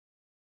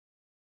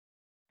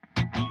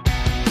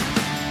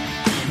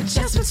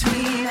Just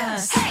between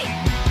us. Hey!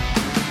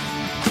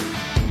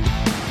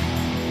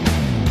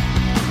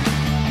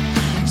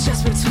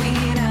 Just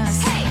between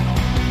us. Hey!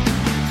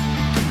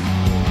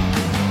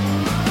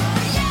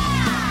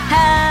 Yeah!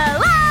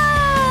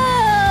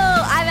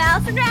 Hello! I'm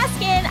Allison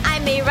Raskin.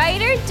 I'm a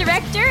writer,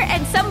 director,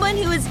 and someone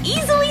who is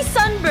easily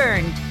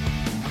sunburned.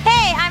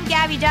 Hey, I'm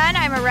Gabby Dunn.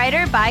 I'm a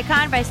writer,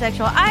 bicon,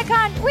 bisexual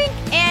icon, wink,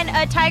 and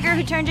a tiger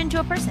who turned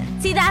into a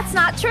person. See, that's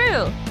not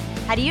true.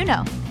 How do you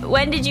know?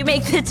 When did you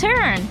make the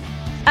turn?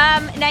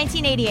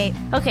 1988.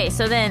 Okay,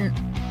 so then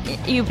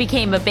you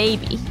became a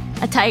baby.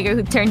 A tiger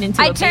who turned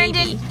into a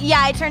baby.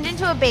 I turned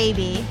into a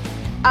baby.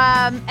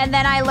 And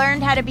then I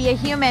learned how to be a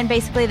human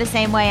basically the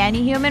same way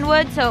any human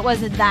would, so it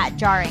wasn't that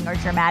jarring or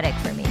dramatic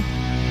for me.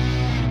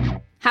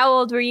 How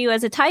old were you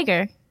as a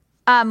tiger?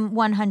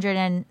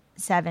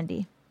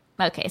 170.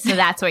 Okay, so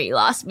that's where you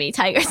lost me.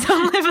 Tigers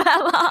don't live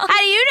that long. How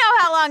do you know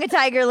how long a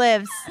tiger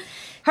lives?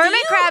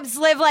 Hermit crabs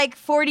live like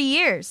 40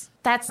 years.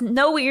 That's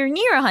nowhere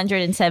near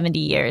 170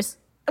 years.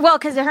 Well,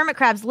 because the hermit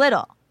crab's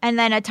little, and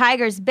then a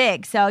tiger's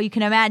big, so you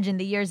can imagine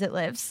the years it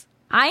lives.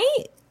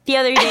 The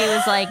other day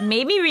was like,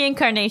 maybe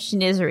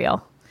reincarnation is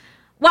real.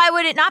 Why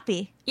would it not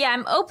be? Yeah,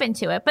 I'm open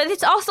to it. But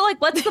it's also like,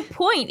 what's the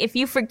point? If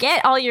you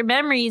forget all your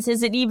memories,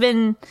 is it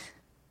even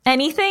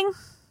anything?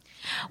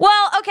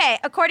 Well, okay,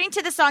 according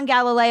to the song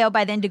Galileo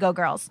by the Indigo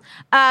Girls,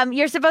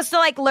 you're supposed to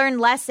like learn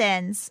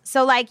lessons.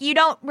 So like you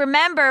don't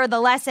remember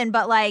the lesson,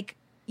 but like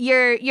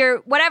your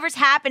whatever's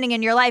happening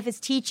in your life is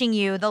teaching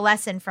you the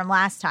lesson from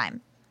last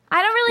time.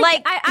 I don't really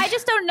like I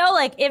just don't know,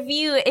 like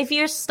if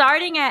you're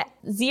starting at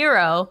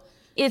zero,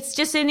 it's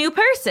just a new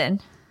person.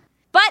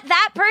 But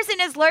that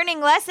person is learning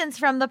lessons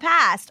from the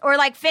past or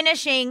like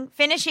finishing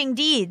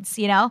deeds,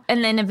 you know?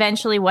 And then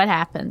eventually what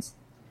happens?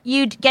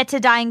 You'd get to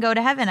die and go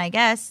to heaven, I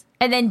guess.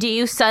 And then do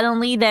you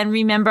suddenly then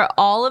remember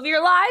all of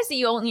your lives, or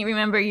you only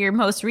remember your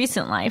most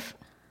recent life?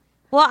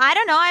 Well, I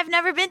don't know. I've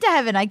never been to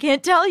heaven. I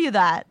can't tell you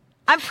that.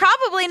 I'm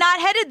probably not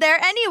headed there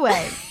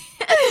anyway.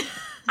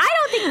 I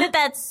don't think that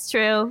that's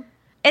true.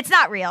 It's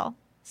not real,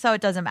 so it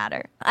doesn't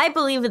matter. I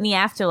believe in the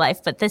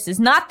afterlife, but this is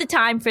not the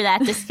time for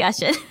that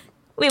discussion.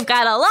 We've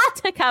got a lot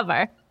to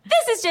cover.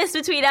 This is Just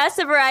Between Us,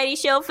 a variety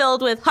show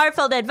filled with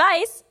heartfelt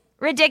advice,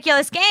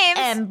 ridiculous games,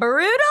 and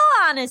brutal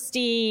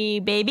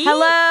honesty, baby.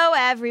 Hello,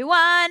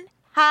 everyone.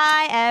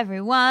 Hi,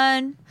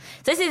 everyone.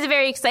 This is a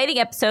very exciting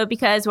episode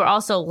because we're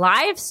also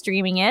live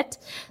streaming it.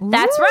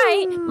 That's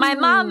right. My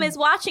mom is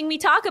watching me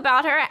talk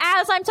about her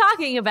as I'm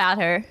talking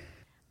about her.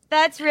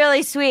 That's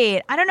really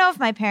sweet. I don't know if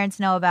my parents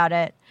know about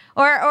it.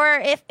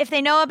 Or if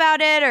they know about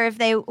it, or if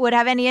they would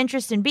have any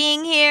interest in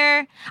being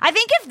here. I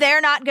think if they're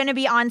not going to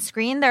be on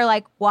screen, they're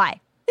like, why?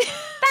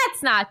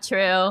 That's not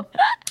true.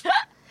 But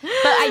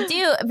I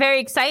do, very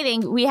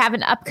exciting, we have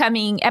an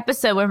upcoming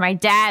episode where my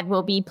dad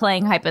will be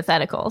playing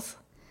hypotheticals.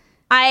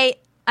 I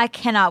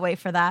cannot wait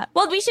for that.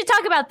 Well, we should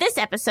talk about this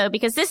episode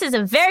because this is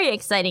a very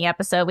exciting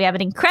episode. We have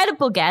an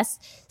incredible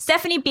guest.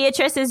 Stephanie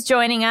Beatrice is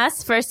joining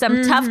us for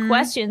some tough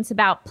questions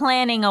about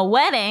planning a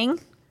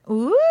wedding.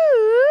 Ooh,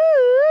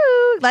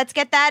 let's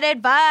get that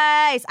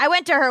advice. I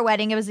went to her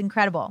wedding. It was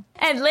incredible.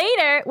 And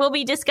later, we'll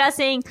be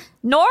discussing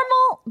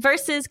normal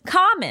versus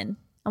common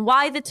and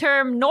why the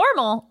term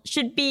normal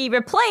should be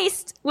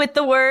replaced with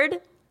the word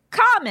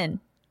common.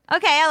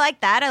 Okay, I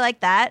like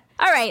that.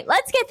 All right,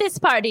 let's get this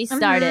party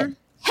started.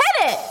 Hit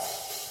it!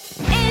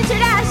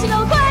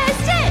 International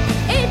question!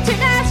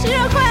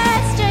 International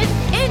question!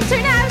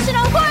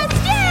 International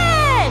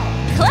question!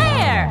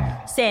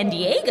 Claire, San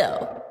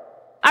Diego.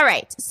 All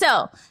right,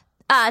 so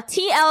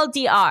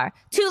TLDR,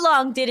 too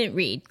long didn't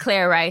read,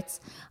 Claire writes.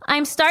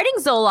 I'm starting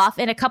Zoloft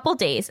in a couple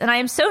days, and I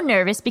am so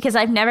nervous because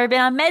I've never been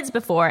on meds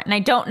before, and I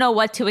don't know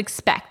what to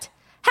expect.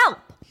 Help!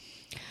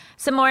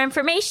 Some more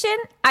information.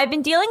 I've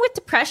been dealing with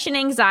depression,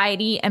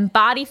 anxiety, and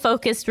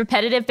body-focused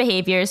repetitive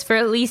behaviors for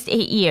at least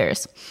 8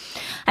 years.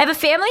 I have a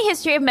family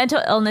history of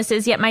mental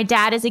illnesses, yet my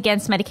dad is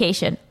against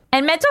medication.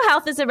 And mental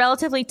health is a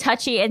relatively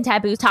touchy and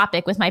taboo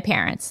topic with my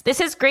parents. This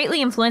has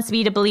greatly influenced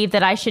me to believe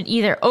that I should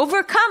either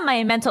overcome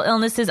my mental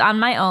illnesses on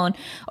my own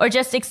or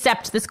just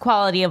accept this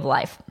quality of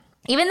life.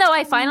 Even though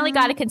I finally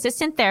got a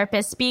consistent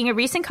therapist, being a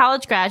recent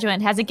college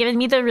graduate hasn't given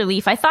me the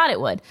relief I thought it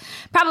would.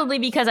 Probably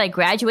because I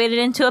graduated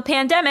into a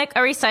pandemic,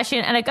 a recession,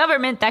 and a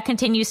government that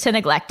continues to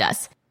neglect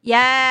us.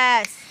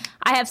 Yes.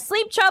 I have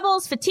sleep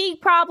troubles,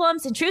 fatigue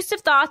problems, intrusive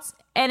thoughts,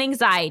 and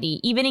anxiety,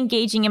 even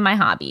engaging in my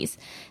hobbies.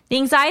 The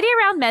anxiety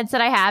around meds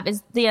that I have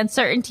is the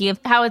uncertainty of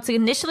how it's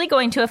initially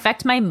going to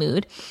affect my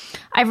mood.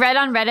 I've read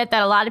on Reddit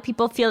that a lot of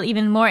people feel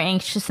even more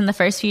anxious in the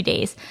first few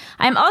days.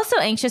 I'm also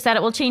anxious that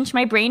it will change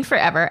my brain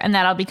forever and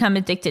that I'll become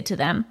addicted to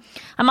them.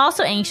 I'm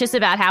also anxious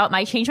about how it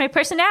might change my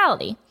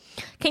personality.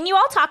 Can you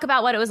all talk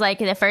about what it was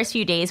like in the first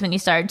few days when you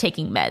started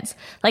taking meds?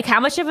 Like, how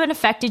much of an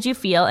effect did you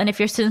feel, and if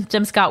your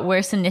symptoms got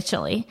worse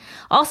initially?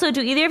 Also, do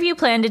either of you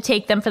plan to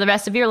take them for the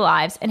rest of your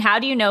lives, and how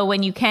do you know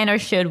when you can or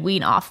should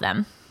wean off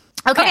them?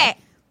 Okay.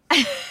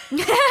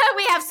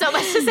 We have so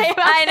much to say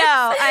about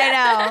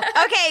I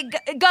know.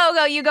 Okay,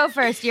 go. You go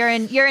first. You're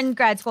in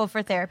grad school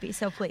for therapy,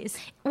 so please.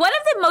 One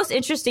of the most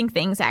interesting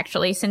things,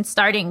 actually, since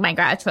starting my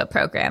graduate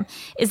program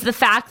is the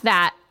fact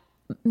that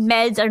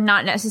meds are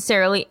not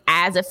necessarily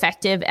as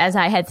effective as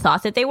I had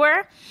thought that they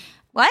were.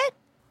 What?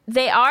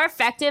 They are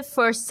effective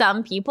for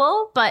some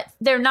people, but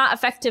they're not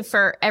effective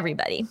for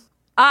everybody.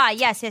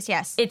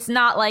 Yes. It's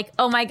not like,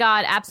 oh my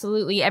God,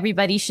 absolutely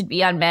everybody should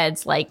be on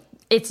meds. Like,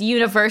 it's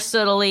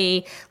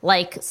universally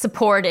like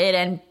supported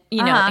and,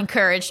 you know,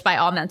 encouraged by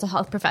all mental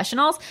health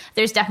professionals.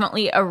 There's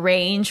definitely a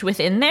range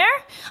within there.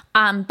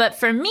 But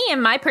for me,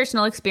 in my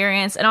personal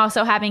experience, and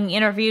also having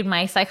interviewed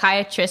my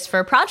psychiatrist for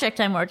a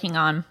project I'm working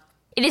on,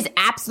 it is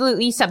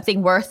absolutely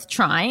something worth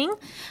trying.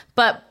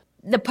 But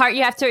the part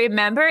you have to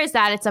remember is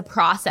that it's a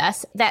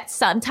process that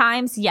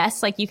sometimes,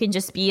 yes, like you can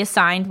just be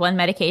assigned one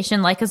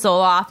medication like a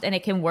Zoloft and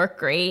it can work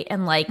great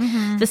and like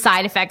the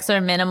side effects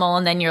are minimal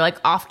and then you're like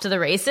off to the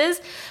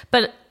races.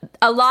 But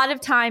a lot of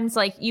times,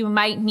 like you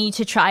might need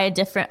to try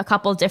a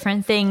couple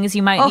different things.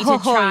 You might need to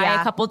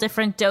try a couple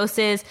different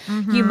doses.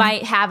 You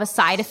might have a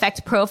side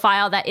effect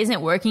profile that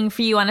isn't working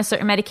for you on a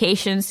certain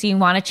medication. So you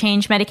want to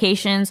change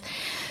medications.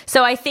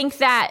 So I think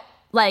that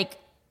like,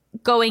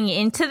 going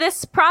into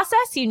this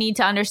process, you need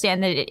to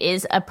understand that it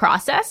is a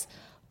process.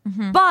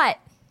 But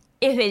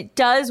if it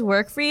does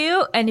work for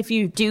you, and if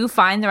you do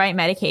find the right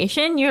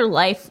medication, your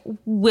life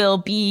will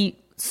be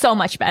so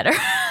much better.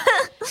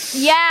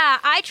 Yeah,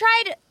 I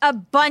tried a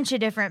bunch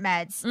of different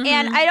meds.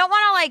 And I don't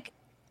want to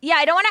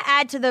I don't want to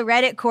add to the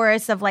Reddit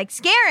chorus of like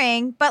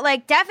scaring, but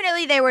like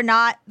definitely they were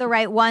not the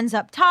right ones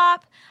up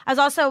top. I was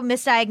also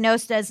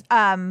misdiagnosed as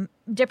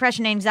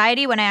depression and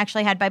anxiety when I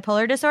actually had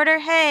bipolar disorder.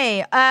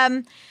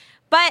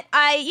 But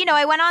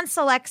I went on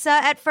Celexa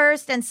at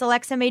first, and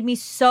Celexa made me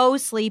so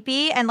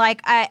sleepy, and like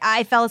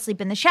I fell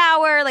asleep in the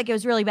shower, like it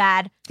was really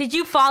bad. Did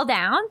you fall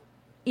down?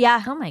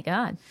 Yeah. Oh my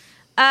God.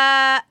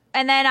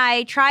 And then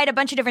I tried a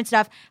bunch of different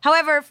stuff.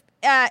 However,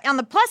 on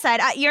the plus side,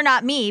 you're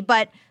not me,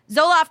 but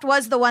Zoloft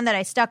was the one that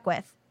I stuck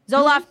with.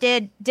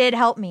 Zoloft did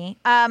help me,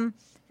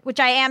 which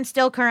I am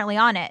still currently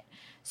on it.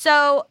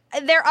 So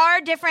there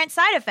are different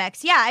side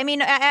effects. Yeah, I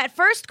mean, at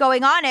first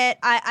going on it,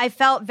 I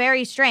felt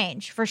very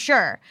strange, for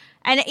sure.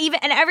 And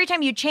every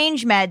time you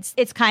change meds,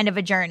 it's kind of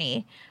a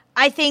journey.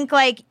 I think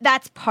like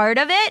that's part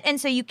of it. And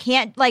so you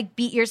can't like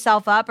beat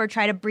yourself up or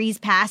try to breeze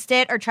past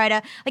it or try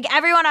to like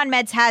everyone on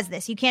meds has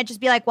this. You can't just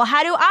be like, well,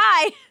 how do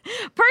I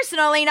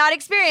personally not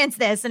experience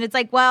this? And it's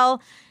like,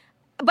 well,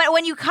 but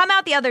when you come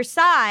out the other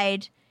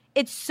side,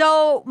 it's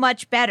so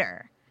much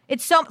better.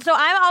 So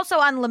I'm also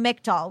on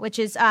Lamictal, which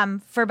is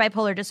for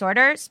bipolar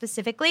disorder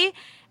specifically.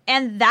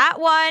 And that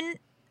one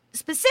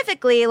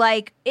specifically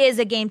like is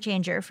a game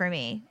changer for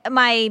me.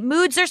 My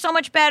moods are so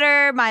much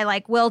better. My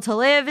like will to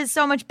live is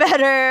so much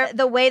better.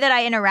 The way that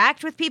I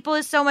interact with people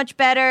is so much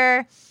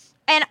better.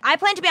 And I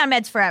plan to be on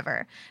meds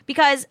forever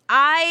because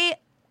I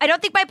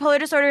don't think bipolar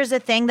disorder is a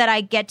thing that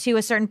I get to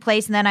a certain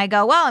place and then I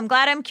go, well, I'm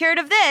glad I'm cured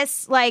of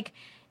this. Like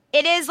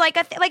it is like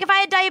like if I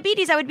had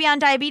diabetes, I would be on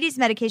diabetes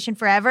medication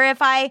forever.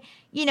 If I,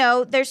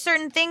 there's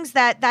certain things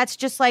that's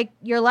just like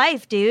your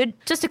life, dude.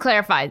 Just to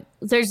clarify,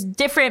 there's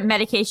different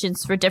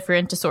medications for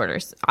different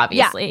disorders,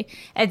 obviously. Yeah.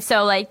 And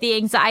so like the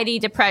anxiety,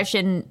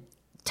 depression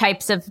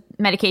types of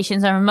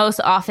medications are most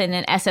often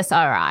an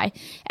SSRI.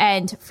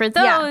 And for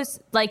those,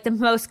 like the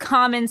most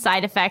common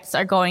side effects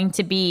are going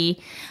to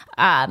be,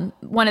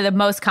 one of the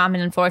most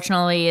common,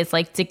 unfortunately, is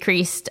like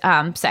decreased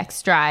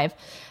sex drive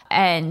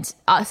and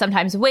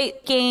sometimes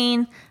weight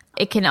gain.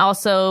 It can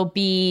also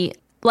be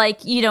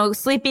like,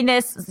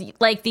 sleepiness,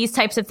 like these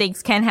types of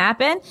things can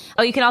happen.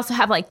 Oh, you can also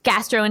have like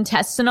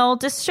gastrointestinal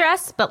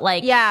distress, but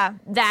like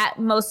that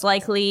most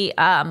likely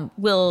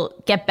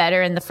will get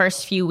better in the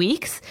first few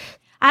weeks.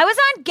 I was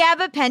on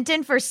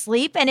gabapentin for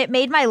sleep and it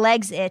made my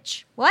legs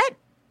itch. What?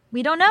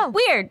 We don't know.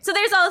 Weird. So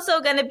there's also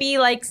going to be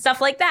like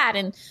stuff like that.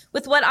 And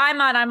with what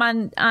I'm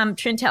on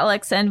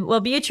Trintellix and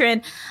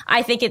Wellbutrin,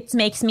 I think it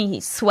makes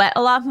me sweat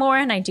a lot more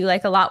and I do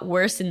like a lot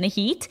worse in the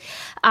heat.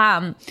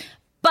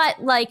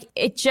 But like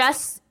it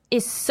just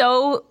is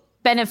so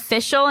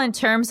beneficial in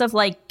terms of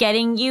like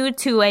getting you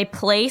to a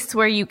place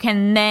where you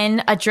can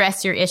then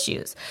address your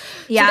issues.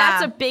 Yeah. So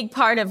that's a big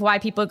part of why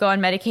people go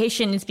on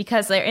medication is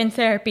because they're in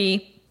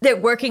therapy, they're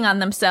working on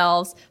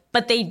themselves,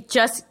 but they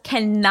just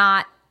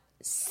cannot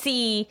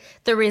see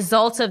the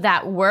results of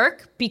that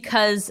work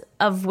because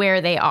of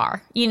where they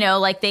are.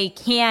 Like they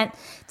can't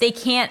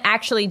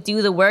actually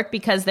do the work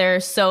because they're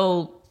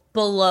so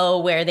below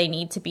where they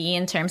need to be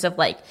in terms of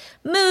like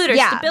mood or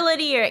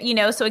stability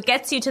or, so it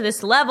gets you to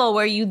this level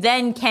where you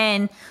then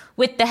can,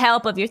 with the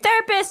help of your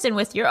therapist and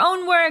with your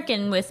own work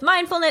and with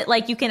mindfulness,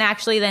 like you can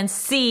actually then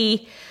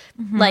see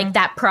like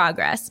that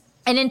progress.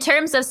 And in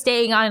terms of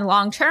staying on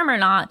long term or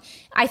not,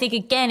 I think,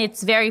 again,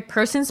 it's very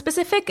person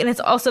specific and it's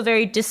also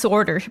very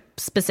disorder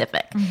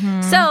specific.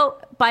 So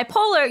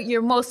bipolar,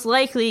 you're most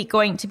likely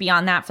going to be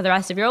on that for the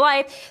rest of your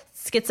life.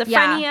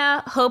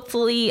 Schizophrenia,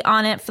 hopefully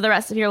on it for the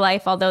rest of your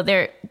life, although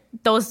there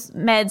those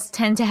meds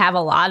tend to have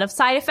a lot of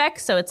side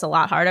effects, so it's a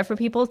lot harder for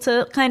people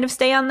to kind of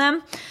stay on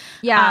them.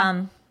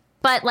 Yeah.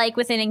 But like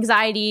with an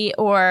anxiety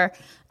or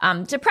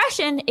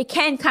depression, it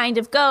can kind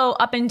of go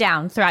up and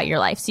down throughout your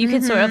life. So you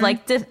can sort of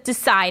like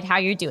decide how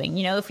you're doing.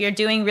 You know, if you're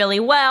doing really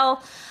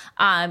well,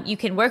 you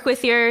can work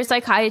with your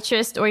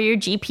psychiatrist or your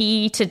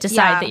GP to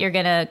decide that you're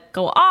going to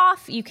go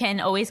off. You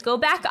can always go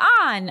back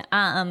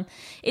on.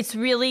 It's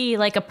really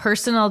like a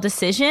personal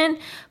decision.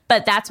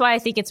 But that's why I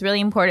think it's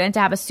really important to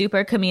have a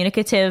super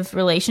communicative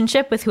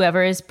relationship with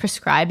whoever is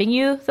prescribing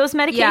you those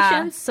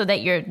medications so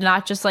that you're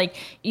not just like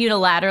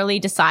unilaterally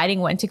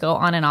deciding when to go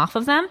on and off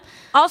of them.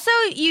 Also,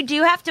 you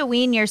do have to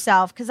wean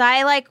yourself, because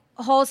I like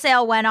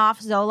wholesale went off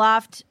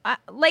Zoloft.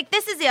 Like,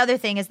 this is the other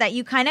thing, is that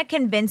you kind of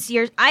convince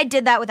I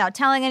did that without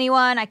telling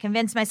anyone. I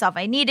convinced myself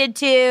I needed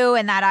to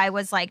and that I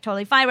was like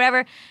totally fine,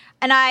 whatever.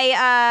 And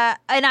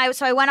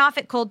so I went off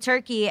it cold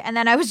turkey, and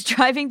then I was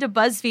driving to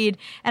BuzzFeed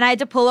and I had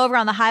to pull over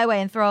on the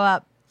highway and throw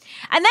up.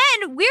 And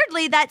then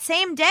weirdly that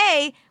same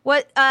day,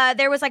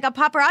 there was like a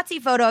paparazzi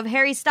photo of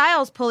Harry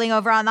Styles pulling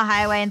over on the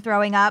highway and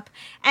throwing up.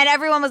 And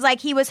everyone was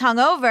like, he was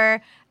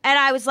hungover. And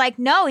I was like,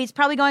 no, he's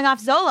probably going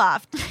off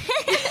Zoloft.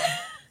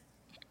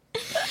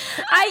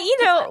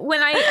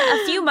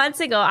 A few months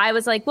ago, I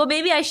was like, well,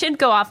 maybe I should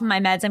go off of my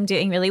meds. I'm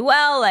doing really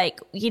well, like,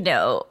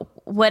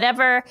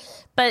 whatever.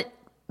 But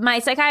my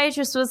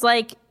psychiatrist was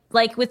like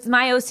with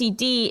my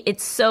OCD,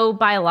 it's so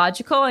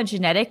biological and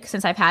genetic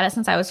since I've had it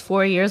since I was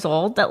 4 years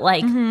old that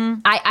like,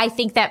 I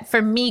think that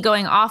for me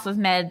going off of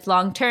meds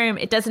long term,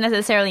 it doesn't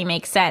necessarily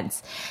make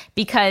sense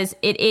because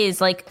it is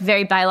like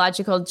very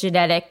biological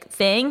genetic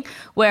thing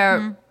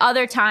where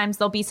other times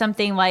there'll be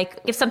something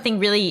like if something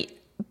really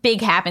big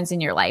happens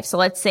in your life. So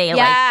let's say a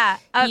death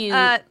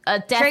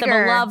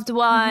trigger. of a loved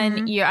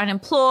one, you're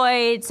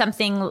unemployed,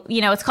 something,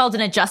 it's called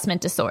an adjustment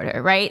disorder,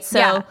 right?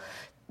 So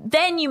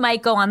then you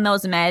might go on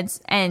those meds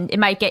and it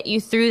might get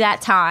you through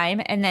that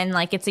time. And then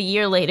like it's a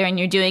year later and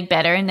you're doing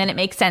better. And then it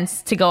makes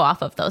sense to go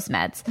off of those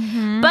meds.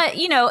 But,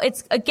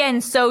 it's again,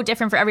 so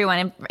different for everyone.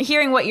 And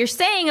hearing what you're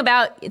saying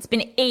about it's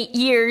been 8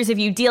 years of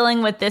you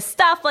dealing with this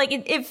stuff, like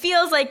it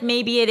feels like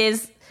maybe it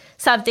is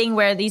something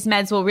where these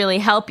meds will really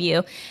help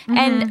you.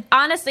 And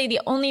honestly,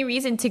 the only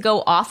reason to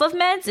go off of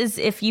meds is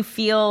if you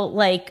feel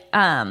like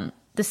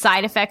the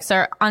side effects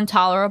are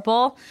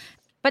intolerable.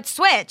 But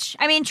switch.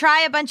 I mean, try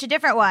a bunch of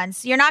different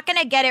ones. You're not going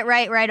to get it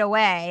right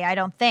away, I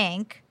don't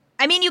think.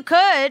 I mean, you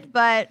could,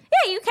 but...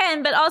 Yeah, you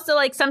can. But also,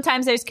 like,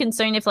 sometimes there's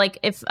concern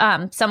if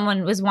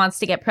someone wants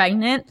to get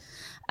pregnant.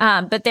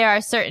 But there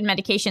are certain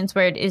medications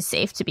where it is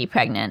safe to be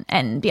pregnant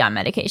and be on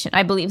medication.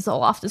 I believe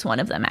Zoloft is one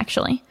of them,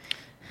 actually.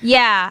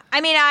 Yeah. I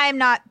mean, I'm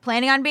not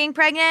planning on being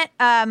pregnant.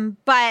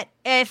 But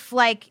if,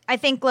 I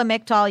think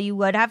Lamictal you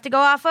would have to go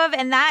off of,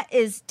 and that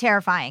is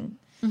terrifying.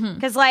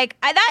 Because,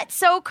 that's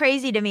so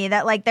crazy to me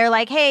that, they're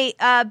like, hey,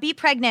 be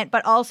pregnant,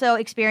 but also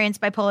experience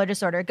bipolar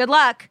disorder. Good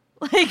luck.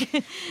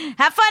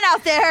 Have fun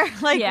out there.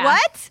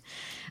 What?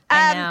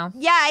 I know.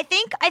 Yeah, I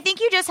think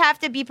you just have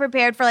to be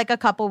prepared for, a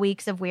couple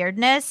weeks of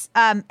weirdness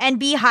and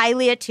be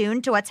highly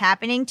attuned to what's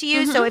happening to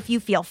you. So if you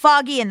feel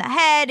foggy in the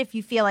head, if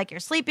you feel like you're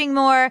sleeping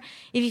more,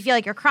 if you feel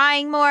like you're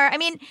crying more. I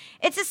mean,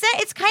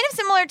 it's kind of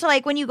similar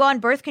to, when you go on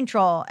birth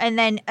control. And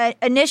then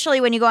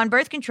initially when you go on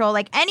birth control,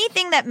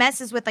 anything that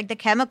messes with, the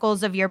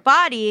chemicals of your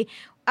body,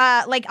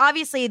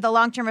 obviously the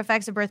long-term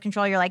effects of birth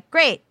control, you're like,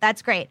 great,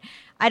 that's great.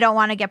 I don't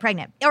want to get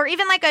pregnant. Or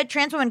even a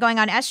trans woman going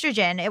on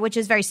estrogen, which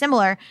is very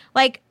similar.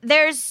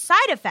 There's side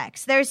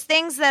effects. There's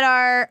things that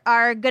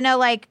are going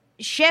to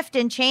shift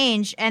and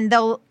change, and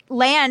they'll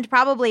land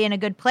probably in a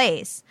good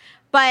place.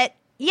 But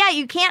yeah,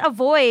 you can't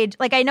avoid,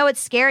 I know it's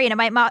scary and it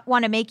might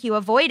want to make you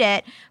avoid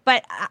it.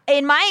 But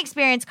in my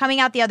experience, coming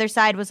out the other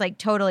side was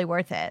totally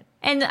worth it.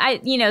 And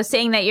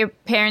saying that your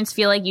parents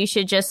feel like you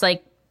should just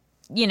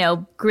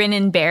grin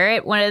and bear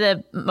it. One of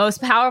the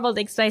most powerful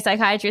things my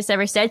psychiatrist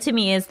ever said to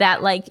me is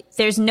that,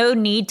 there's no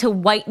need to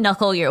white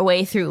knuckle your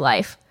way through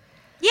life.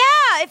 Yeah,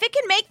 if it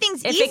can make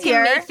things easier. If it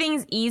can make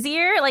things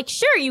easier,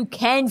 sure, you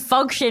can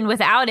function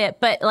without it,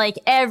 but,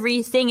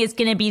 everything is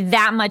going to be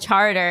that much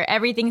harder.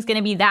 Everything's going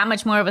to be that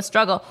much more of a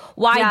struggle.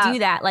 Why do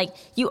that?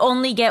 You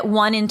only get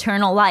one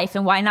internal life,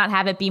 and why not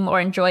have it be more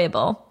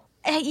enjoyable?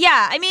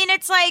 Yeah, I mean,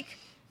 it's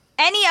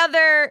any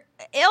other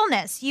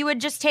illness, you would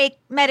just take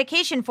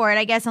medication for it,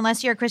 I guess,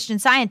 unless you're a Christian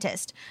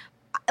Scientist.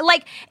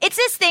 It's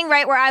this thing,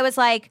 right, where I was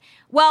like,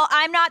 well,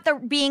 I'm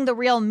not being the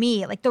real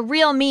me. The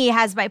real me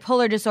has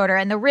bipolar disorder,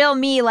 and the real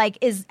me,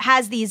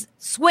 has these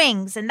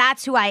swings, and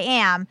that's who I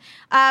am.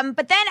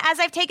 But then as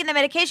I've taken the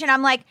medication,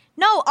 I'm like,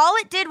 no, all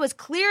it did was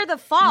clear the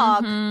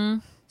fog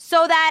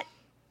so that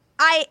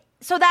I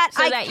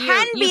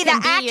can be the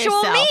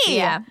actual yourself. me.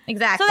 Yeah,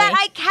 exactly. So that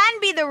I can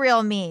be the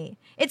real me.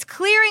 It's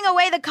clearing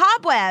away the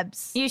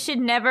cobwebs. You should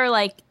never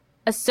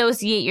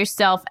associate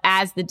yourself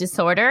as the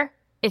disorder.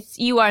 If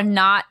you are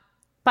not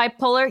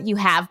bipolar, you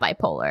have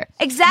bipolar.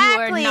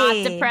 Exactly. You are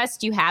not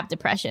depressed, you have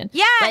depression.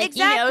 Yeah,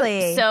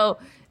 exactly. So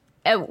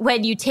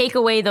when you take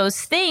away those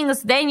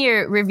things, then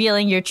you're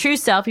revealing your true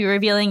self. You're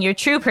revealing your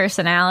true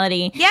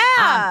personality.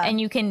 Yeah. And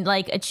you can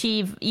like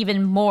achieve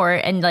even more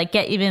and like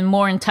get even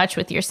more in touch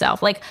with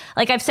yourself. Like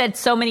I've said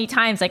so many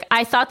times, like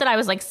I thought that I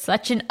was like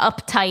such an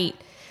uptight,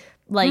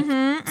 like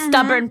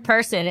stubborn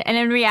person. And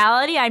in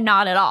reality, I'm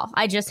not at all.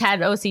 I just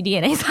had OCD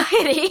and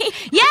anxiety.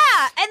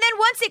 Yeah. And then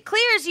once it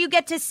clears, you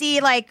get to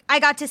see, like, I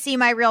got to see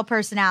my real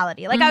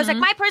personality. Like, I was like,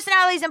 my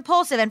personality is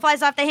impulsive and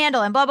flies off the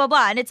handle and blah, blah,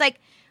 blah. And it's like,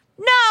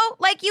 no,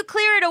 like you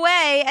clear it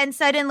away and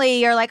suddenly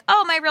you're like,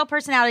 oh, my real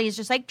personality is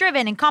just like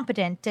driven and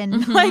competent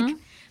and like,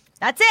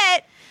 that's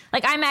it.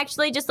 Like, I'm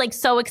actually just like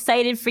so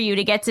excited for you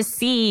to get to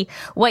see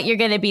what you're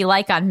going to be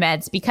like on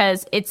meds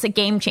because it's a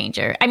game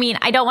changer. I mean,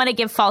 I don't want to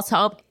give false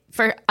hope.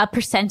 For a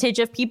percentage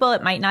of people,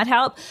 it might not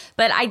help.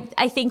 But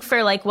I think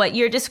for like what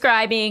you're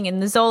describing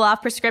and the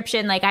Zoloft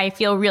prescription, like I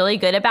feel really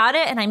good about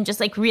it. And I'm just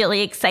like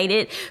really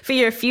excited for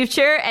your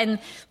future and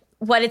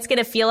what it's going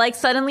to feel like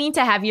suddenly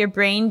to have your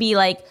brain be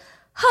like,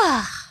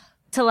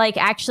 to like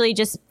actually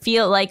just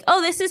feel like,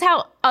 oh, this is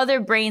how other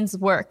brains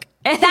work.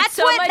 And That's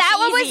so what much that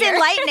one was easier.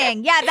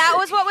 enlightening. Yeah, that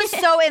was what was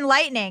so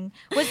enlightening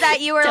was that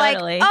you were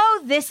Totally. like,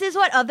 oh, this is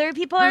what other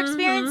people are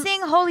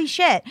experiencing. Holy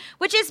shit!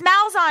 Which is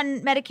Mal's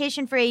on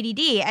medication for ADD,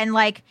 and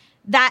like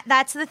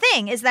that's the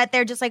thing is that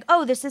they're just like,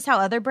 oh, this is how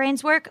other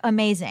brains work.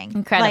 Amazing,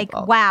 Incredible.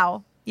 Like,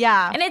 wow,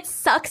 yeah. And it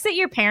sucks that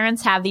your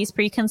parents have these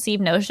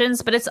preconceived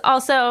notions, but it's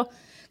also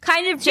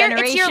kind of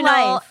generational, it's your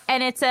life.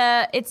 And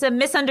it's a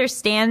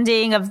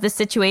misunderstanding of the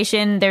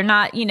situation. They're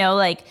not,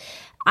 like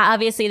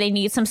obviously they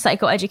need some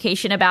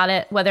psychoeducation about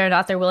it. Whether or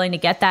not they're willing to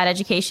get that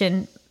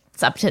education,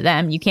 it's up to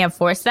them. You can't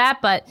force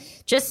that, but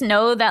just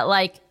know that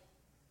like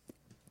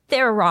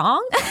they're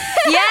wrong. Yeah.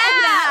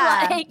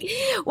 That, like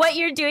what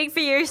you're doing for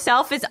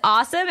yourself is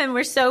awesome, and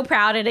we're so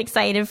proud and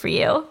excited for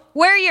you.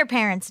 Where are your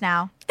parents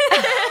now?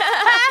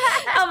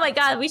 Oh my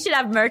God, we should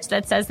have merch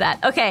that says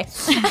that. Okay.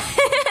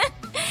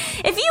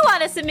 If you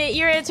want to submit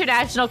your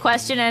international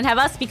question and have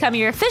us become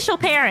your official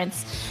parents,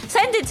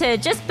 send it to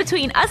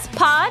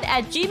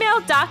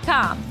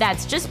justbetweenuspod@gmail.com.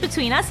 That's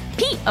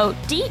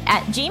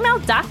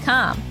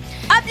justbetweenuspod@gmail.com.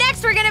 Up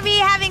next, we're going to be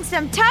having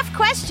some tough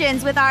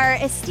questions with our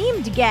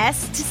esteemed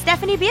guest,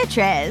 Stephanie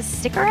Beatriz.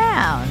 Stick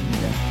around.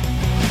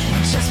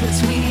 Just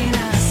between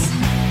us.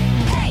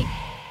 Hey.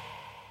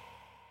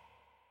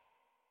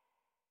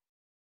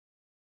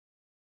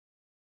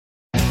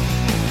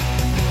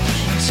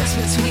 Just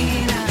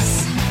between us.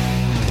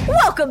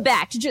 Welcome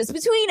back to Just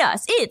Between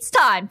Us. It's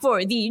time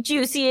for the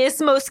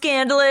juiciest, most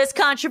scandalous,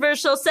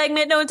 controversial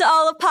segment known to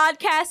all of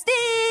podcasting.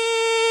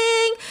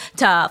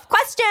 Tough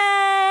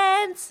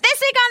questions.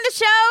 This week on the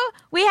show,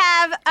 we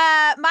have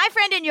my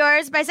friend and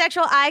yours,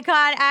 bisexual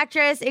icon,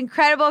 actress,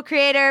 incredible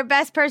creator,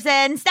 best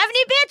person,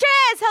 Stephanie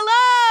Beatriz.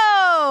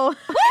 Hello.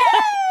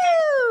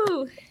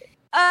 Woo!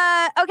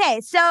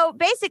 Okay, so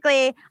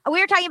basically, we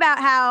were talking about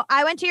how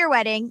I went to your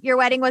wedding. Your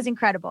wedding was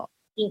incredible.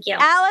 Thank you.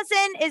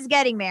 Allison is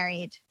getting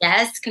married.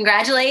 Yes,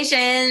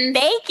 congratulations.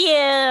 Thank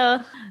you.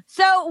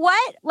 So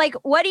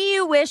what do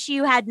you wish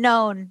you had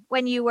known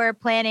when you were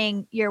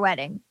planning your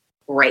wedding?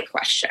 Great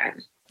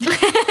question.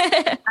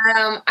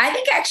 I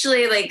think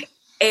actually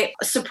it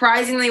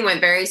surprisingly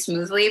went very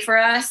smoothly for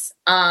us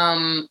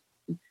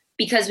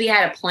because we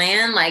had a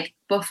plan. Like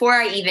before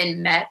I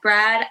even met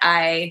Brad,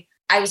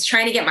 I was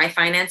trying to get my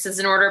finances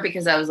in order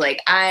because I was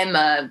like, I'm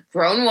a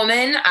grown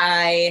woman.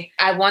 I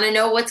want to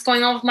know what's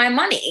going on with my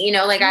money.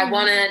 I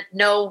want to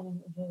know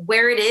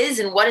where it is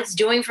and what it's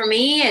doing for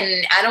me.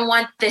 And I don't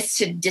want this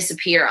to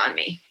disappear on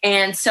me.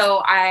 And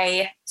so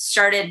I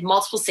started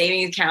multiple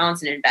savings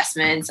accounts and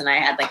investments. And I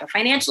had like a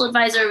financial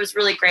advisor. It was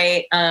really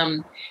great.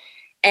 And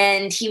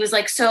he was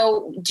like,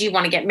 so do you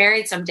want to get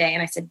married someday?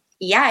 And I said,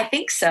 yeah, I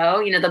think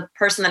so. The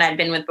person that I'd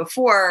been with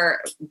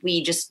before,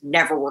 we just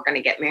never were going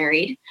to get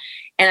married.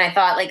 And I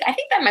thought, I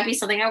think that might be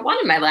something I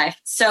want in my life.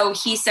 So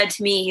he said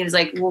to me, he was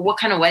like, well, what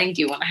kind of wedding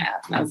do you want to have?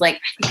 And I was like, I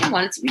think I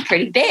want it to be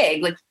pretty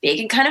big, like big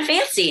and kind of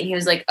fancy. And he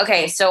was like,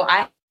 okay, so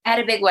I had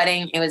a big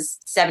wedding. It was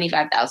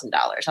 $75,000.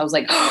 I was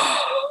like,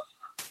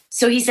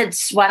 so he said,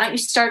 why don't you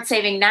start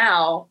saving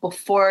now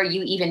before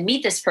you even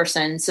meet this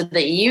person so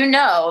that you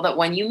know that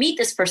when you meet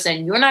this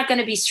person, you're not going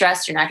to be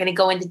stressed. You're not going to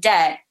go into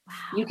debt. Wow.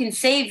 You can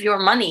save your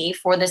money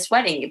for this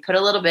wedding. You put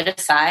a little bit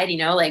aside,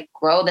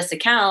 grow this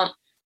account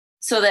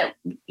so that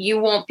you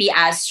won't be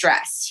as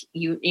stressed.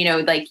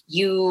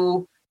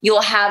 You'll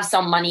have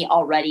some money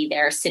already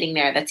there sitting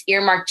there that's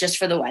earmarked just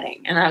for the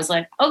wedding. And I was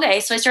like, okay.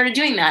 So I started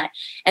doing that.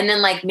 And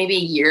then maybe a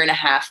year and a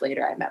half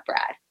later, I met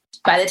Brad.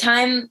 By the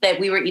time that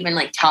we were even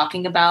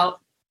talking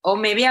about, oh,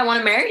 maybe I want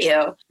to marry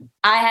you,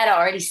 I had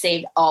already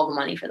saved all the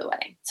money for the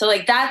wedding. So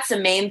that's the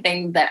main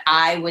thing that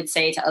I would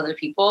say to other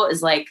people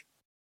is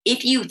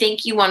if you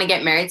think you want to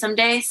get married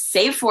someday,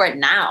 save for it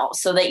now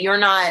so that you're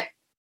not,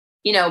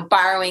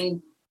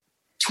 borrowing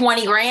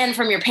 20 grand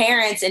from your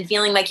parents and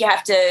feeling like you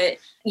have to,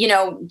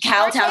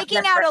 kowtow.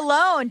 Taking out a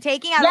loan. Or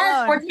taking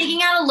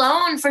out a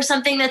loan for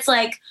something that's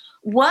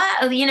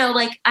what,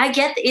 I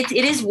get it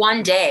is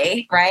one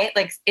day, right?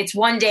 It's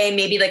one day,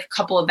 maybe a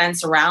couple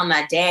events around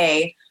that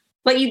day.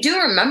 But you do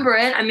remember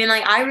it. I mean,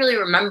 like, I really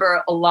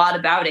remember a lot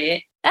about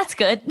it. That's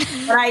good. But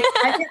I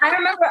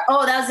remember, that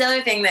was the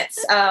other thing that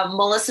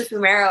Melissa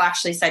Fumero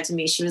actually said to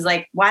me. She was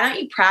like, why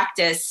don't you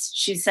practice?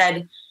 She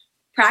said,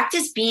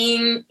 practice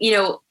being,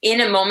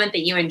 in a moment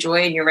that you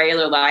enjoy in your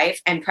regular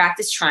life, and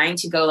practice trying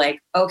to go like,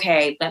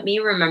 okay, let me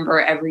remember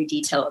every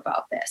detail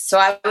about this. So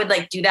I would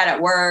like do that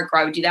at work, or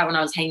I would do that when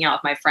I was hanging out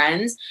with my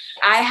friends.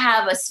 I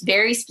have a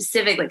very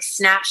specific like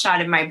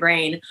snapshot in my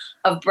brain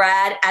of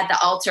Brad at the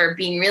altar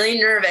being really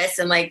nervous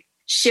and like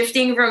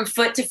shifting from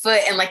foot to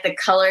foot and like the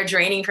color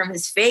draining from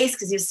his face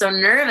because he was so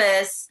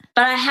nervous.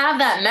 But I have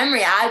that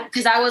memory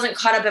because I wasn't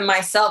caught up in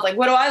myself. Like,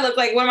 what do I look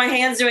like? What are my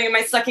hands doing? Am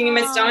I sucking in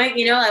my stomach?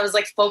 I was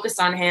like focused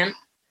on him.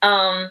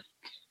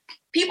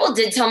 People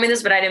did tell me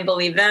this, but I didn't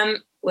believe them,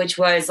 which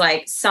was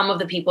like some of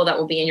the people that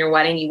will be in your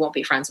wedding, you won't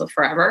be friends with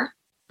forever.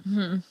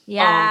 Mm-hmm.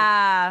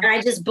 Yeah. And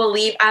I just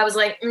I was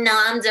like, no,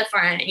 I'm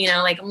different.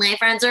 Like my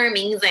friends are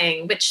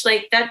amazing, which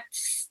like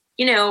that's,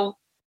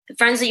 the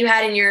friends that you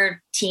had in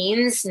your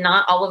teens,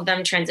 not all of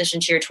them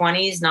transition to your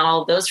 20s. Not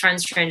all of those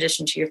friends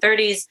transition to your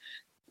 30s.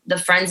 The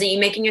friends that you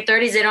make in your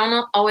 30s, they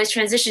don't always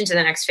transition to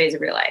the next phase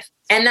of your life.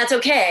 And that's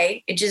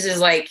okay. It just is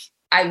like,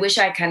 I wish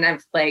I kind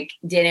of like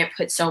didn't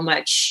put so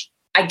much,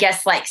 I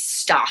guess, like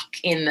stock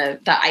in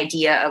the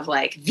idea of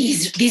like,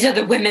 these are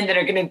the women that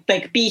are going to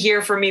like be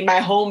here for me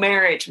my whole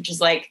marriage, which is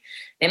like,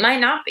 they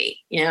might not be,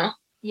 Yeah.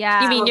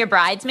 You mean your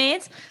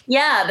bridesmaids?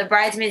 Yeah, the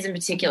bridesmaids in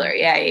particular.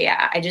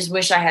 Yeah. I just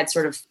wish I had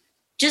sort of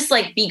just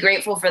like be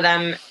grateful for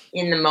them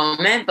in the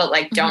moment, but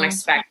like don't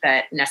expect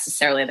that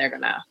necessarily they're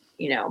going to,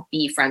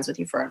 be friends with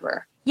you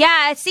forever.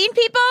 Yeah, I've seen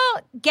people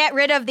get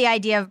rid of the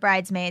idea of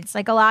bridesmaids.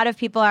 Like a lot of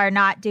people are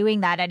not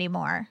doing that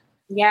anymore.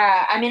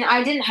 Yeah, I mean,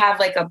 I didn't have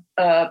like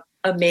a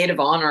maid of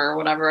honor or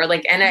whatever.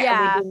 Like,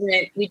 and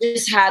we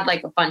just had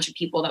like a bunch of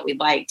people that we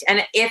liked.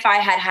 And if I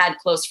had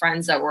close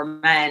friends that were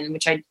men,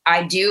 which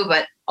I do,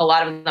 but a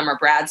lot of them are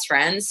Brad's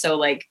friends, so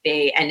like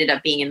they ended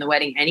up being in the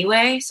wedding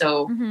anyway.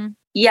 So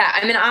yeah,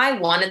 I mean, I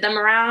wanted them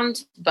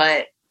around,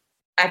 but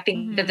I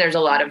think that there's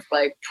a lot of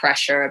like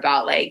pressure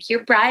about like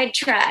your bride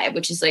tribe,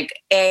 which is like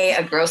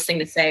a gross thing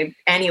to say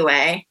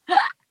anyway.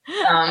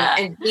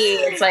 And B,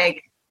 it's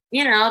like,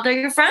 they're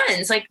your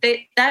friends. Like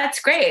that's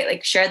great.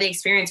 Like share the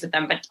experience with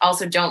them, but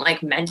also don't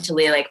like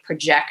mentally like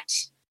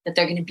project that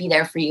they're going to be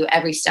there for you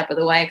every step of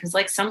the way. Cause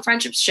like some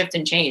friendships shift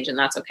and change, and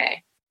that's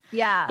okay.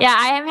 Yeah. Yeah.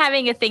 I am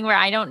having a thing where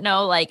I don't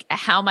know like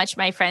how much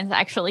my friends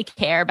actually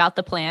care about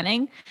the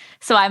planning.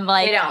 So I'm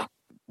like, They don't.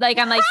 Like,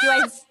 I'm like,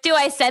 do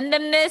I send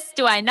them this?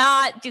 Do I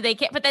not? Do they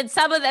care? But then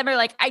some of them are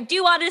like, I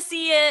do want to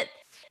see it.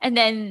 And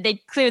then they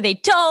clearly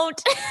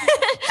don't.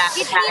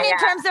 You mean in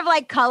terms of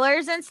like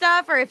colors and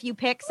stuff, or if you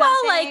pick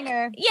something?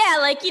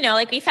 Like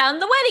we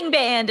found the wedding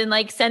band and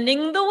like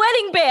sending the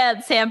wedding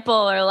band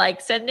sample, or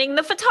like sending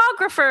the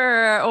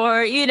photographer,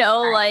 or,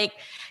 like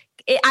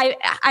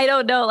I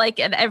don't know, like,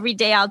 and every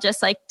day I'll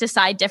just like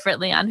decide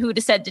differently on who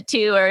to send it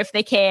to, or if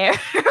they care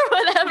or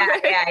whatever.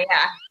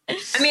 Yeah.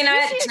 I mean,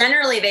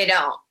 generally they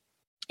don't.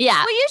 Yeah.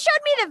 Well, you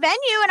showed me the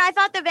venue, and I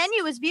thought the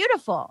venue was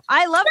beautiful.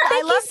 I love that.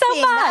 Thank you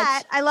so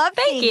much. I love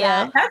seeing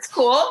that. That's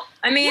cool.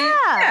 I mean,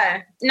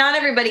 yeah. Not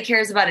everybody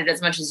cares about it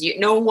as much as you.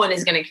 No one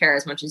is going to care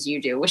as much as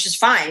you do, which is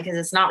fine, because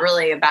it's not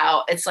really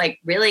about, it's like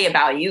really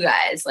about you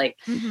guys, like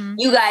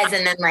you guys,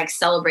 and then like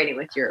celebrating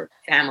with your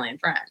family and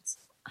friends.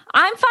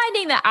 I'm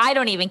finding that I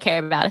don't even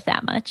care about it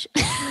that much.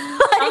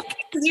 Like,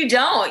 you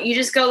don't. You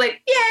just go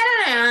like, yeah,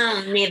 I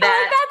don't need that.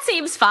 Like, that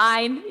seems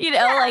fine.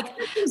 Like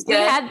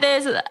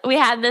we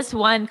had this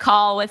one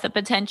call with a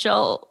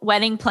potential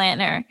wedding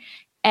planner,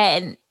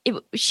 and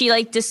she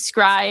like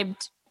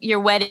described your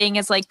wedding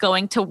as like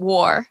going to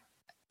war,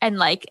 and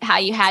like how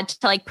you had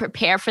to like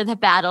prepare for the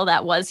battle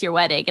that was your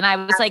wedding. And I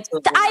was like,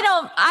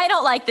 I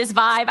don't like this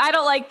vibe. I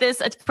don't like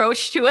this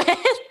approach to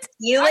it.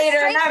 You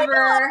later,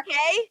 never.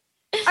 Okay.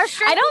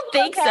 I don't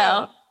think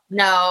so.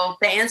 No,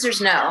 the answer's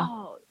no.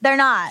 Oh, they're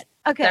not.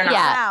 Okay. They're not.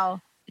 Yeah.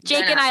 Wow.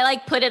 Jake and I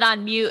like put it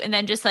on mute and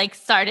then just like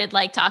started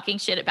like talking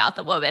shit about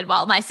the woman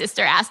while my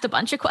sister asked a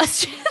bunch of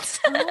questions.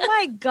 Oh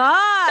my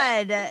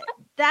God.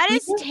 That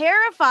is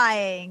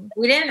terrifying.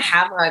 We didn't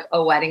have like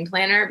a wedding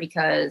planner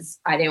because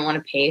I didn't want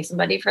to pay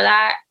somebody for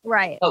that.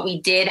 Right. But we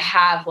did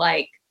have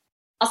like,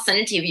 I'll send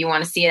it to you if you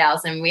want to see it,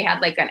 Allison. We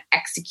had like an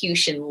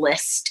execution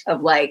list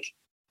of like,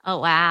 Oh,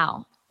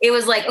 wow. It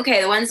was like,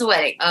 okay, when's the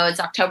wedding? Oh, it's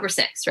October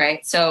 6th,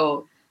 right?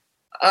 So,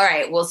 all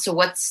right, well, so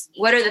what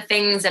are the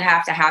things that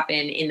have to happen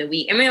in the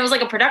week? I mean, it was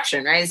like a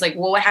production, right? It's like,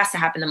 well, what has to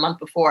happen the month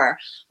before?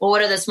 Well,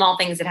 what are the small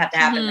things that have to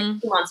happen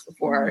like 2 months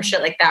before or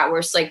shit like that? Where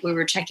it's like, we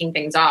were checking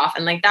things off.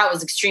 And like, that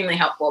was extremely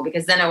helpful,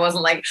 because then it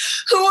wasn't like,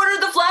 who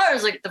ordered the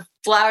flowers? Like the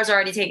flowers are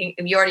already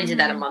taken. You already did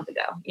that a month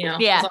ago,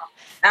 Yeah.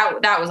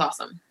 That was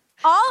awesome.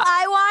 All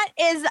I want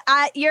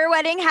is your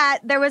wedding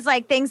there was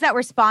like things that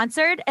were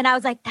sponsored. And I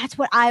was like, that's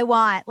what I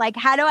want. Like,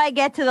 how do I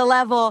get to the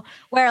level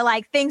where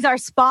like things are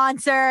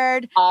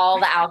sponsored? All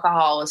the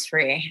alcohol was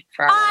free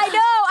for I know.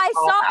 I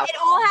all saw it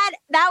alcohol. all had,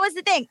 that was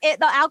the thing. The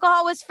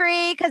alcohol was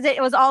free because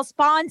it was all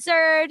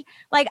sponsored.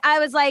 Like, I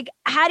was like,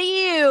 how do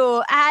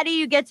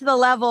you get to the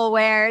level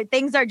where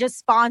things are just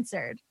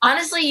sponsored?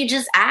 Honestly, you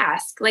just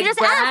ask. Like, You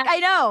just ask. I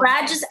know.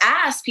 Brad just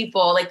asked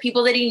people, like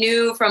people that he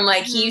knew from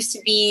like, he used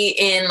to be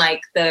in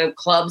like the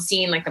club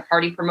scene, like the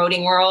party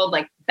promoting world,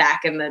 like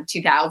back in the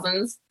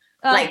 2000s.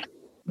 Like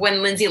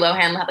when Lindsay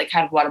Lohan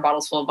had water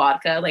bottles full of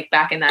vodka, like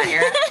back in that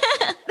era.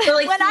 So,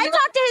 like, when I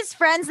talked to his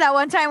friends that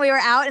one time we were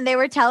out and they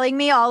were telling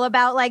me all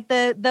about like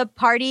the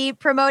party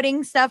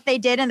promoting stuff they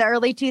did in the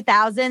early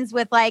 2000s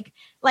with like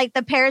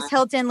the Paris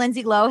Hilton,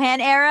 Lindsay Lohan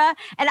era.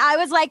 And I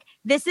was like,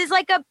 this is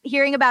like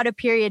hearing about a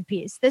period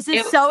piece. This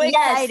is so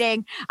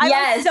exciting.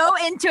 I was so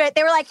into it.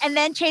 They were like, and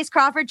then Chase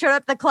Crawford showed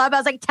up at the club. I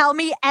was like, tell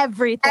me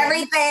everything.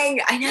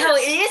 Everything. I know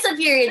it is a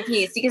period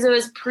piece because it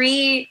was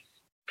pre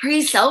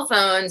cell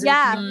phones.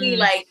 Yeah.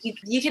 Like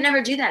you can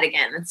never do that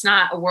again. It's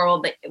not a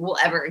world that will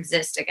ever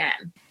exist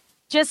again.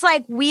 Just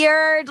like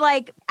weird,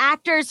 like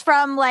actors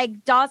from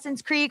like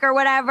Dawson's Creek or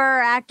whatever,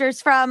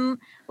 actors from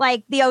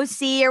like the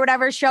OC or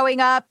whatever showing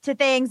up to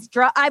things.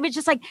 I was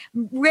just like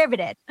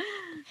riveted.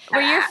 Were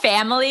your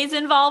families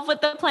involved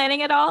with the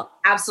planning at all?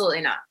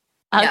 Absolutely not.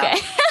 Okay.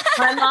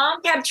 No. My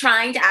mom kept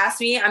trying to ask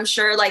me. I'm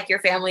sure like your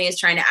family is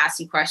trying to ask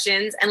you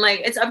questions and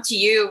like it's up to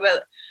you.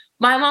 But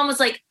my mom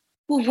was like,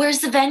 well, where's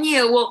the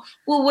venue? Well,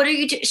 what are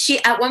you doing?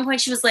 At one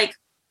point she was like,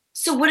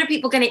 so what are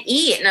people going to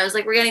eat? And I was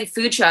like, we're getting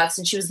food trucks.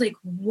 And she was like,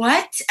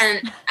 what?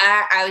 And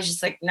I was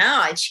just like,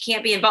 no, she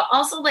can't be involved.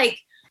 Also, like,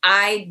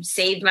 I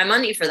saved my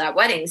money for that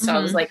wedding. So I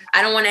was like,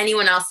 I don't want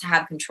anyone else to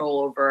have control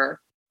over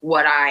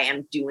what I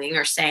am doing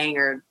or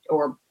saying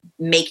or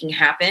making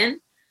happen.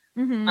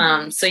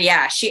 So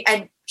yeah, she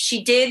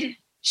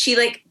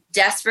like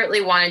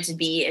desperately wanted to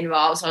be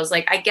involved. So I was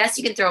like, I guess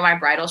you can throw my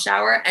bridal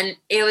shower. And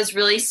it was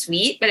really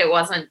sweet, but it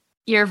wasn't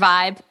Your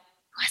vibe.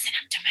 wasn't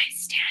up to my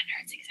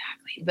standards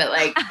exactly. But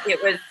like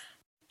it was,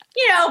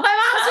 my mom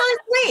was really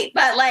sweet.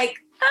 But like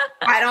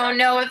I don't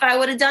know if I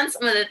would have done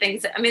some of the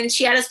things. I mean,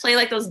 she had us play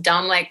like those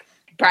dumb like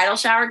bridal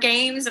shower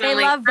games, and I I'm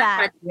like, love that.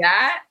 I don't wanna do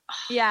that.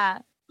 Yeah.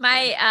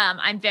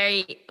 I'm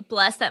very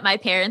blessed that my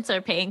parents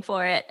are paying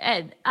for it,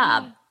 and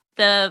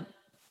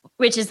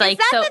which is like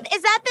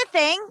Is that the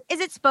thing? Is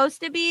it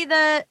supposed to be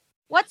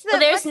what's the? Well,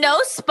 there's what's no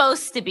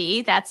supposed to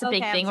be. That's a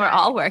big Okay, thing I'm we're sorry.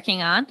 all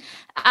working on.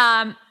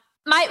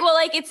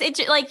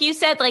 It's like you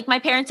said, like my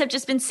parents have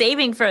just been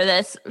saving for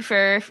this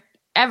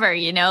forever,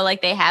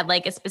 like they had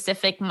like a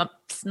specific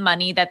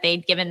money that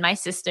they'd given my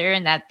sister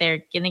and that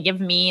they're going to give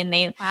me. And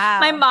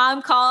my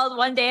mom called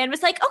one day and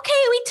was like, okay,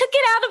 we took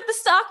it out of the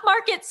stock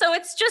market. So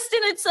it's just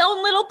in its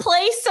own little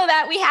place so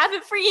that we have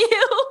it for you.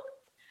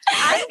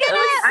 It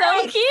was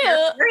so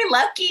cute. Very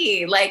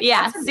lucky. Like,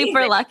 Yeah, that's amazing.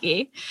 super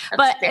lucky. That's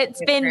But very,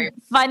 it's been very-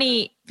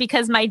 funny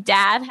because my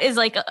dad is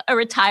like a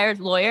retired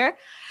lawyer.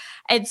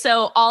 And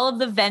so all of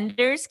the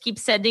vendors keep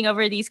sending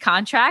over these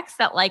contracts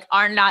that like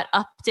are not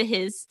up to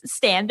his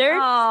standard.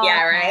 Oh,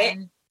 Yeah, right?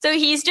 So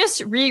he's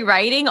just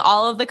rewriting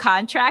all of the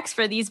contracts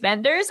for these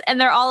vendors. And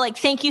they're all like,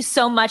 thank you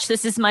so much.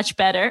 This is much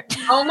better.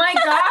 Oh my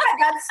God,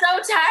 that's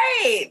so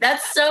tight.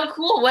 That's so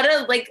cool. What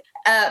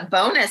a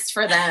bonus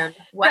for them.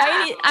 Wow.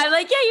 Right? I'm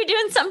like, yeah, you're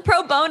doing some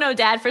pro bono,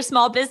 Dad, for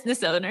small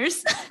business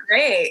owners.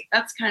 Great.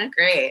 That's kind of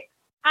great.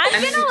 I'm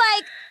gonna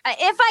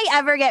if I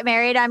ever get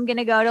married, I'm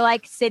gonna go to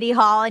like City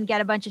Hall and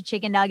get a bunch of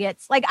chicken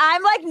nuggets. Like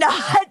I'm like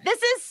not.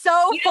 This is so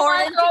You don't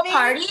foreign want to throw to a me.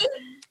 party?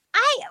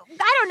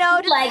 I don't know.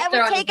 You like I would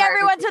throwing take parties.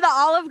 everyone to the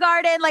Olive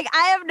Garden. Like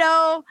I have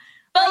no.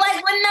 But like,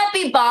 wouldn't that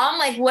be bomb?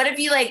 Like, what if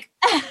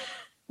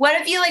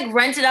you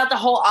rented out the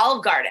whole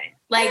Olive Garden?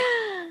 Like,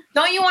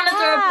 don't you want to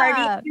throw a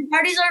Yeah. party?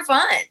 Parties are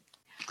fun.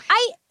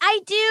 I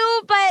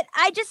do, but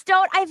I just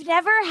don't. I've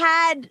never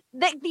had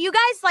you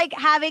guys like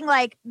having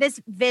like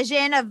this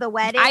vision of the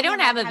wedding. I don't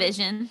and, have like, a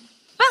vision.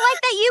 But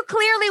like that you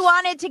clearly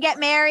wanted to get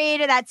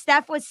married and that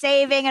Steph was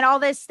saving and all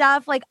this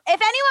stuff. Like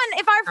if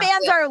our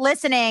fans are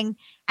listening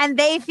and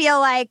they feel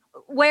like,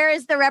 where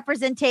is the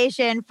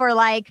representation for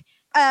like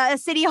a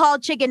City Hall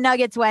chicken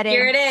nuggets wedding?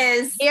 Here it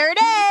is. Here it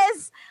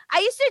is. I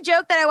used to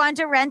joke that I wanted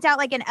to rent out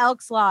like an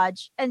Elks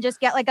Lodge and just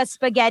get like a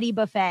spaghetti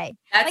buffet.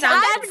 That Like,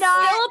 sounds I'm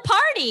not- Still a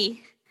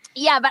party.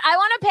 Yeah, but I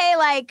want to pay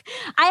like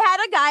I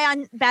had a guy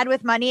on Bad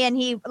with Money and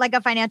he like a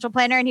financial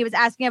planner and he was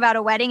asking about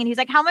a wedding and he's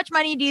like, how much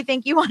money do you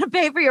think you want to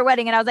pay for your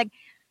wedding? And I was like,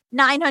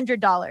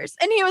 $900.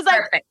 And he was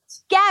like, perfect.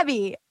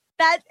 Gabby,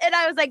 and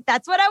I was like,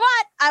 that's what I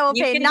want. I will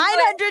You pay can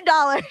do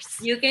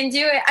 $900. You can do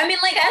it. I mean,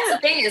 like that's the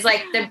thing is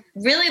like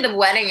the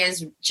wedding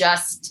is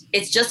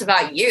it's just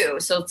about you.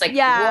 So it's like,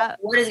 Yeah.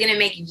 what is going to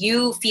make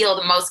you feel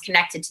the most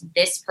connected to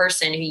this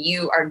person who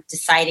you are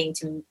deciding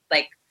to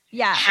like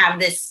Yeah. have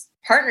this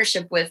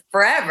partnership with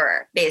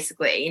forever,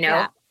 basically,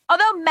 Yeah.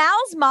 Although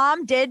Mal's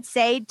mom did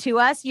say to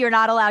us, you're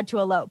not allowed to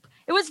elope.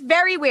 It was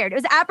very weird. It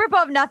was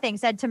apropos of nothing,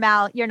 said to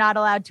Mal, you're not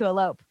allowed to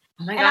elope.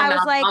 Oh my And I God,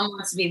 was like- mom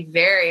wants to be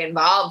very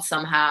involved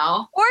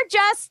somehow. Or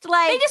just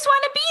like, They just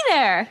want to be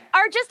there.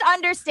 or just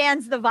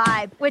understands the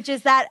vibe, which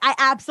is that I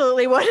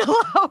absolutely would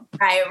elope.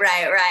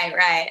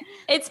 Right.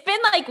 It's been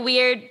like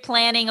weird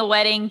planning a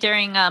wedding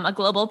during a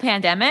global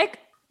pandemic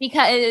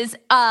because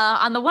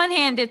on the one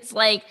hand, it's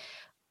like,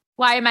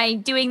 why am I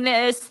doing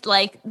this?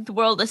 Like the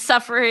world is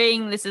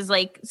suffering. This is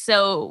like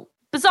so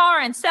bizarre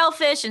and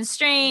selfish and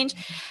strange.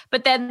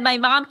 But then my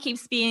mom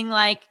keeps being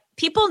like,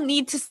 people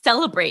need to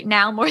celebrate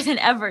now more than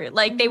ever.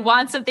 Like they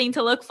want something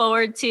to look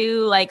forward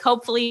to. Like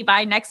hopefully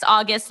by next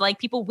August, like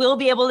people will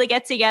be able to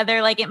get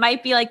together. Like it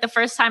might be like the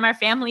first time our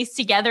family's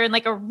together in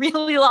like a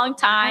really long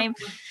time.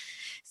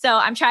 So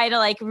I'm trying to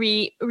like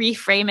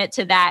reframe it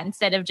to that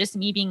instead of just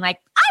me being like,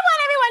 I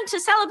want everyone to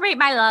celebrate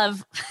my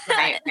love.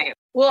 Right.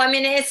 Well, I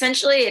mean,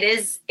 essentially it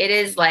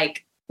is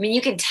like, I mean, you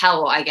can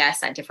tell, I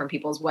guess, at different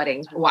people's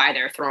weddings why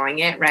they're throwing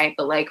it, right?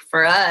 But like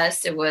for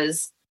us, it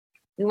was,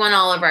 we want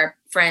all of our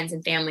friends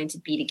and family to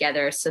be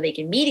together so they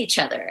can meet each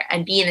other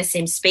and be in the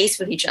same space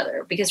with each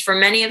other. Because for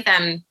many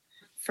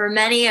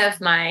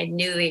of my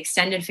newly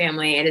extended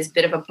family, it is a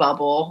bit of a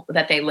bubble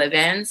that they live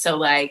in. So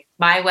like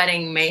my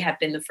wedding may have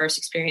been the first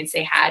experience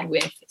they had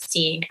with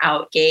seeing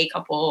out gay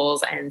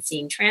couples and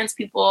seeing trans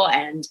people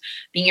and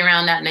being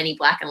around that many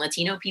Black and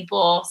Latino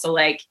people. So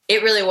like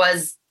it really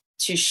was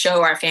to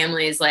show our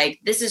families like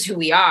this is who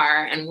we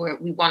are and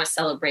we want to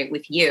celebrate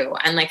with you.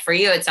 And like for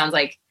you, it sounds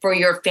like for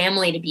your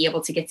family to be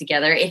able to get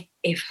together,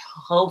 if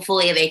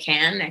hopefully they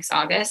can next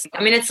August.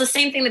 I mean, it's the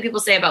same thing that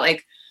people say about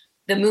like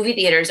the movie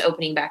theaters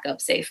opening back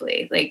up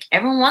safely. Like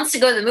everyone wants to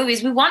go to the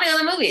movies. We want to go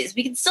to the movies.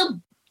 We can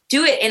still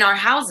do it in our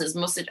houses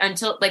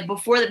until like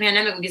before the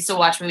pandemic, we could still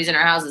watch movies in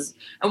our houses.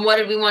 And what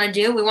did we want to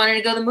do? We wanted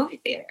to go to the movie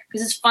theater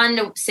because it's fun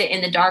to sit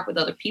in the dark with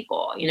other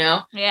people, you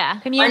know? Yeah. Fun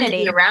to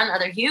Community. be around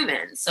other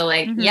humans. So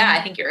like, yeah,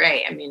 I think you're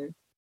right. I mean,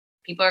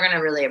 people are going to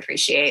really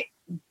appreciate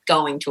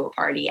going to a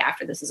party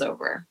after this is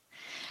over.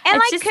 And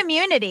It's like just-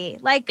 community,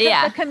 like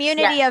Yeah. the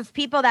community of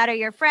people that are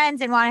your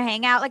friends and want to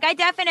hang out. Like I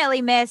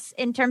definitely miss,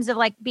 in terms of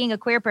like being a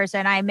queer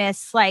person, I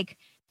miss like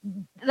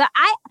there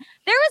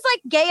was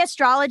like gay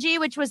astrology,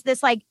 which was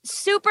this like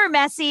super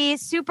messy,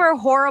 super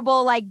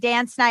horrible like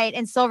dance night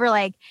in Silver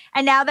Lake.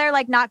 And now they're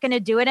like not going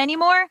to do it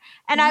anymore.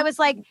 And I was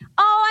like,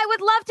 oh, I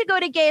would love to go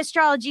to gay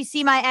astrology,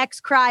 see my ex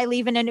cry,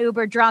 leaving an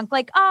Uber drunk.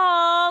 Like,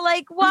 oh,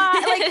 like why?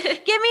 Like,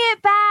 give me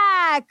it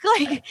back.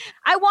 Like,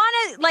 I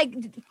want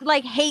to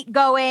like hate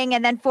going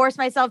and then force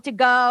myself to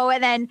go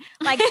and then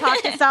like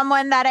talk to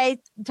someone that I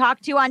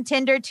talked to on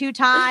Tinder 2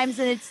 times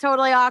and it's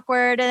totally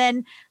awkward and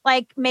then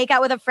like make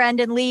out with a friend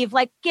and leave.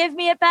 Like, give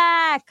me it back.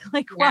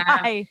 Like, Yeah.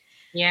 why?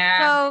 Yeah.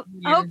 So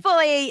Yeah.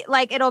 hopefully,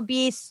 like, it'll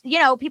be, you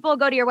know, people will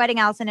go to your wedding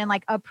house and then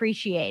like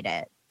appreciate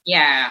it.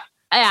 Yeah.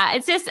 Yeah,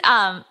 it's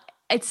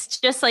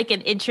just like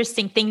an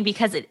interesting thing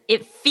because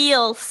it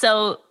feels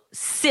so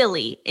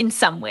silly in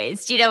some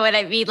ways. Do you know what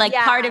I mean? Like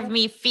Yeah. part of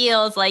me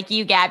feels like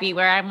you, Gabby,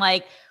 where I'm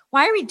like,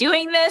 why are we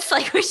doing this?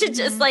 Like we should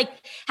just like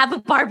have a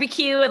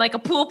barbecue and like a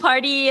pool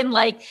party and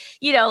like,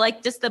 you know,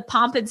 like just the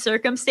pomp and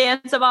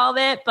circumstance of all of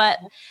it. But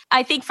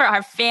I think for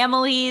our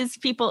families,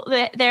 people,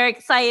 they're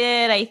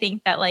excited. I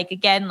think that like,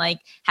 again, like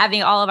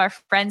having all of our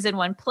friends in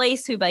one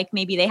place who like,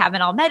 maybe they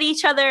haven't all met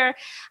each other.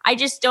 I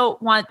just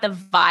don't want the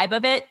vibe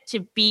of it to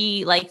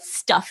be like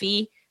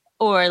stuffy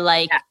or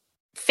like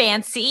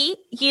fancy,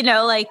 you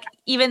know, like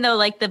even though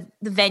like the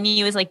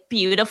venue is like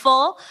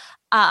beautiful,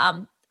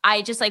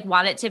 I just like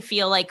want it to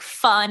feel like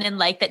fun and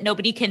like that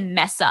nobody can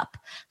mess up.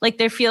 Like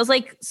there feels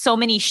like so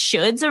many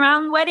shoulds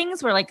around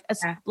weddings where like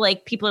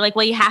like people are like,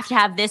 well, you have to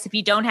have this. If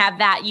you don't have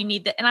that, you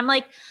need that. And I'm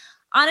like,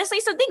 honestly,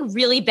 something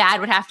really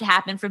bad would have to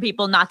happen for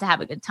people not to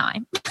have a good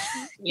time.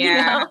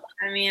 Yeah. You know?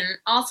 I mean,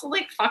 also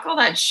like fuck all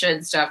that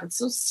should stuff. It's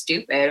so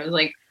stupid. It was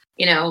like,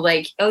 you know,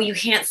 like, oh, you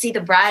can't see the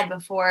bride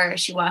before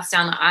she walks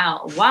down the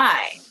aisle.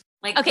 Why?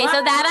 Like, Okay, what?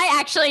 so that I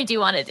actually do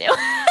want to do.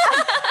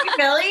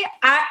 Really?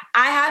 I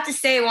have to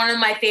say one of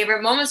my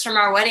favorite moments from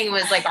our wedding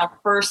was like our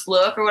first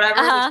look or whatever.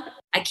 Uh-huh.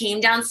 I came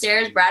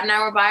downstairs, Brad and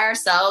I were by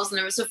ourselves, and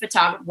there was a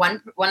photographer,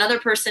 one other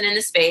person in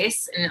the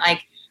space, and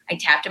like I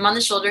tapped him on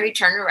the shoulder, he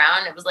turned around,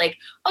 and it was like,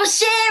 oh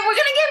shit, we're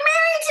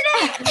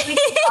gonna get married today. And we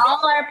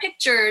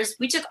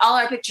took all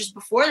our pictures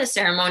before the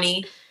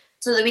ceremony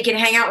so that we could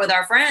hang out with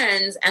our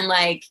friends and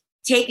like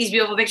take these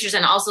beautiful pictures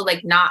and also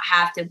like not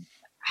have to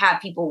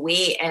have people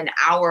wait an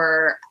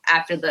hour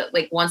after the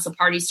like once the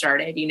party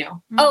started, you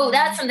know. Oh,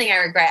 that's something I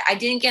regret. I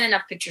didn't get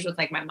enough pictures with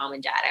like my mom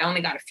and dad. I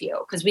only got a few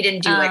because we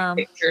didn't do like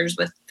pictures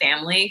with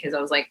family because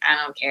I was like,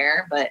 I don't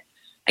care. But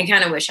I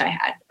kind of wish I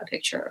had a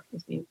picture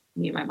with me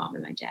and my mom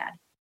and my dad.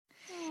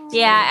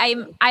 Yeah,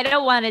 I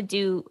don't want to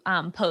do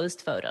posed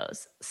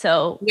photos.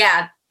 So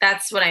Yeah,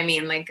 that's what I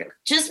mean. Like,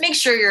 just make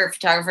sure your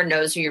photographer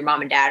knows who your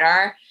mom and dad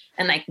are,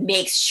 and like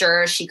makes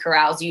sure she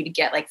corrals you to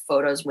get like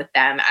photos with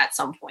them at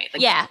some point.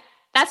 Like, yeah.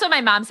 That's what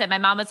my mom said. My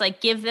mom was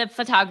like, give the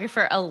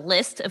photographer a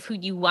list of who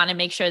you want to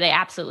make sure they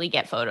absolutely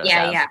get photos of.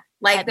 Yeah.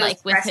 Like And, those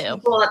like, with press who?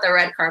 people at the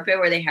red carpet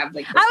where they have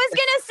like. I was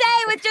gonna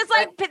say with just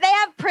like they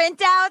have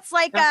printouts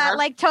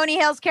like Tony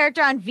Hill's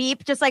character on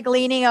Veep, just like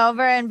leaning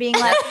over and being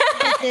like,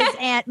 "This is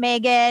Aunt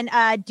Megan.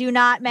 Do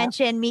not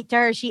mention meat to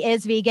her. She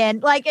is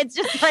vegan." Like it's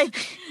just like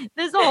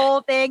this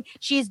whole thing.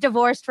 She's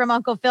divorced from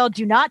Uncle Phil.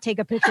 Do not take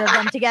a picture of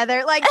them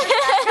together. Like just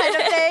that kind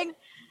of thing.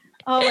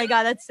 Oh my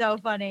god, that's so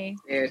funny.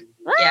 Dude.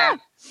 Yeah.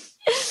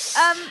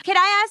 Can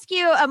I ask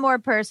you a more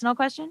personal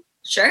question?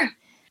 Sure.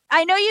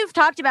 I know you've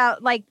talked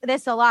about like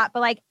this a lot, but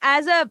like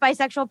as a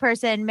bisexual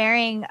person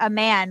marrying a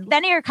man,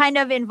 then you're kind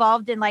of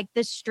involved in like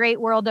the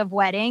straight world of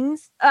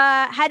weddings.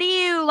 How do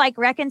you like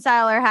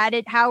reconcile, or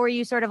how were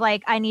you sort of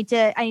like, I need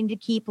to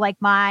keep like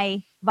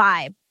my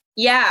vibe?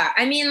 Yeah.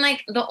 I mean,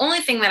 like the only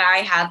thing that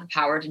I have the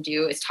power to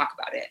do is talk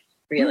about it,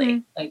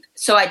 really. Like,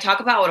 so I talk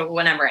about it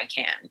whenever I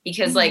can,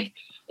 because like,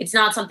 it's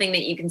not something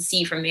that you can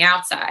see from the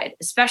outside,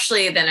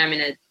 especially then I'm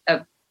in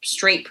a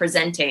straight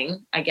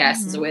presenting, I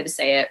guess is a way to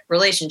say it,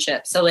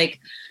 relationship. So like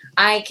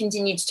I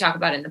continue to talk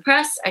about it in the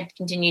press. I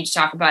continue to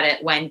talk about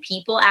it when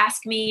people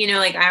ask me, you know,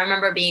 like I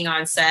remember being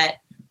on set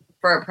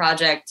for a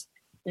project,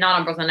 not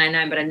on Brooklyn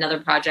Nine-Nine, but another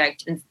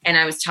project. And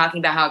I was talking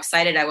about how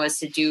excited I was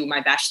to do my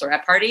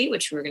bachelorette party,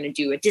 which we were going to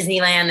do at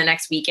Disneyland the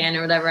next weekend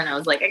or whatever. And I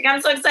was like,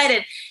 I'm so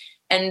excited.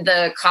 And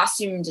the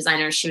costume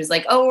designer, she was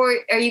like, oh,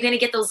 are you going to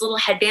get those little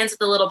headbands with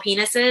the little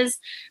penises?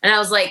 And I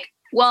was like,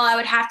 well, I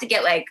would have to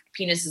get like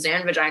penises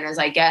and vaginas,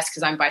 I guess,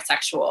 because I'm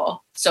bisexual.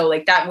 So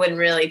like that wouldn't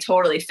really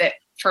totally fit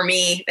for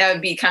me. That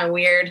would be kind of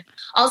weird.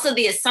 Also,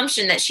 the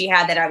assumption that she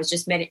had that I was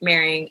just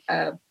marrying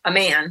a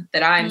man,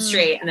 that I'm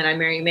straight and then I'm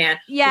marrying a man.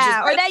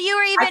 Yeah, or that you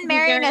were even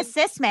marrying a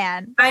cis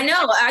man. I know.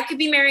 I could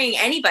be marrying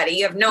anybody.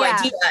 You have no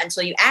idea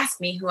until you ask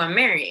me who I'm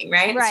marrying,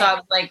 right? So I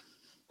was like,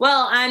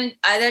 well, that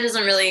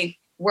doesn't really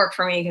work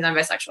for me because I'm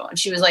bisexual. And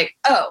she was like,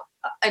 oh,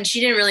 and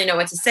she didn't really know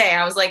what to say.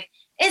 I was like,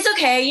 it's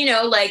okay, you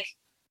know, like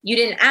you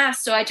didn't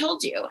ask, so I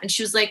told you. And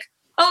she was like,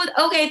 oh,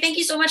 okay, thank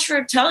you so much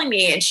for telling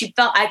me. And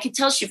I could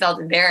tell she felt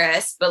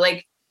embarrassed, but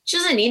like, she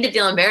doesn't need to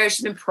feel embarrassed.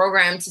 She's been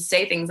programmed to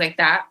say things like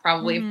that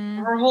probably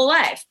her whole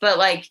life. But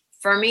like,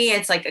 for me,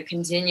 it's like a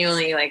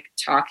continually like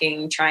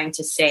talking, trying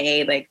to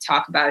say, like,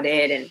 talk about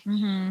it.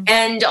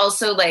 And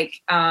also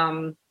like,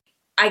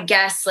 I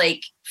guess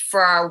like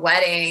for our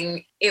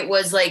wedding, it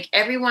was like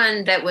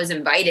everyone that was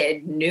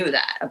invited knew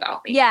that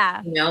about me.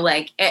 Yeah. You know,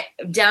 like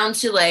down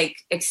to like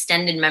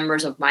extended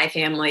members of my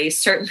family,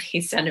 certainly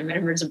extended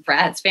members of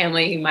Brad's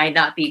family who might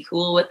not be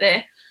cool with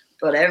it,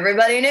 but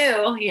everybody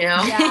knew, you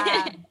know?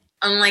 Yeah.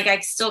 I'm like, I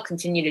still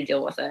continue to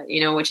deal with it,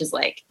 you know, which is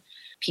like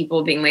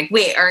people being like,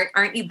 wait,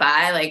 aren't you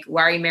bi? Like,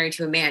 why are you married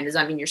to a man? Does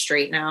that mean you're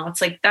straight now?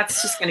 It's like,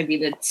 that's just going to be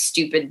the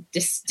stupid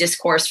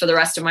discourse for the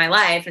rest of my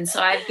life. And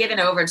so I've given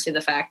over to the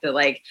fact that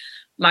like,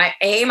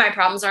 my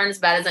problems aren't as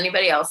bad as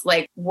anybody else,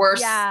 like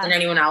worse than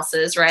anyone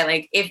else's, right?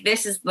 Like if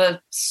this is the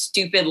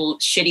stupid,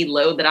 shitty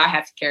load that I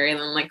have to carry,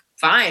 then I'm like,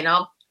 fine,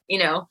 I'll, you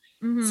know,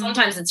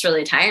 sometimes it's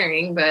really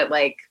tiring, but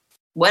like,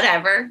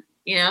 whatever,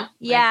 you know?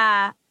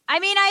 Yeah. I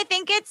mean, I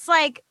think it's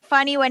like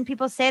funny when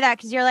people say that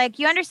because you're like,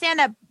 you understand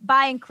that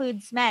bi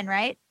includes men,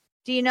 right?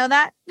 Do you know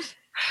that?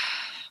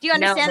 Do you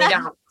understand no,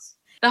 that? Don't.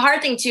 The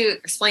hard thing to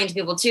explain to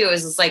people too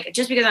is it's like,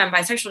 just because I'm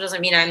bisexual doesn't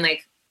mean I'm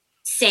like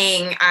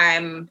saying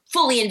I'm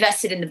fully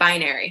invested in the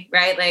binary,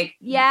 right? Like,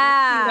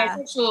 yeah,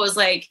 bisexual is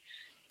like,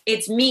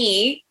 it's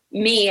me,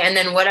 and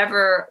then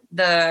whatever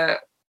the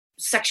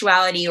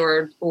sexuality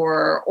or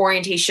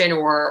orientation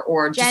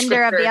or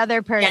gender of the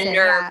other person,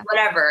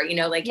 whatever, you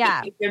know, like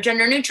if they're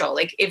gender neutral,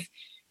 like if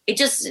it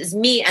just is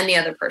me and the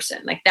other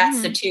person, like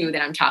that's the two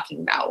that I'm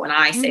talking about when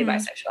I say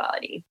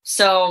bisexuality.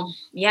 So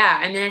yeah,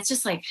 I mean, it's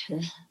just like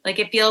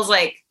it feels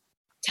like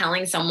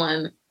telling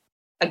someone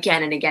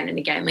again and again and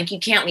again, like you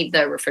can't leave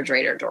the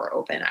refrigerator door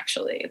open,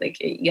 actually, like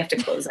you have to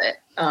close it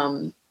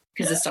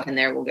because the stuff in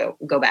there will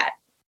go bad.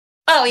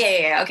 Oh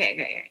yeah,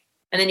 okay.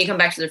 And then you come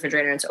back to the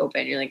refrigerator and it's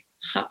open. You're like,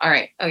 all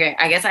right, okay,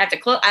 I guess I have to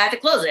close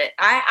it.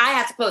 I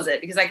have to close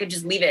it because I could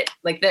just leave it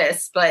like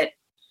this, but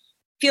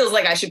feels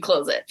like I should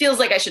close it. Feels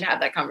like I should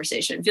have that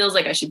conversation. Feels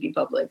like I should be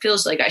public.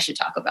 Feels like I should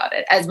talk about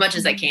it as much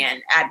as I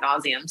can ad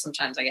nauseum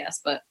sometimes, I guess.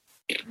 But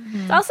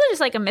it's also just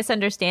like a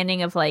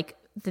misunderstanding of like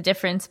the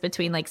difference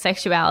between like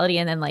sexuality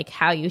and then like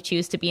how you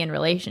choose to be in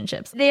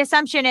relationships. The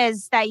assumption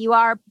is that you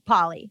are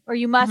poly or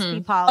you must be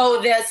poly.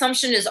 Oh, the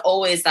assumption is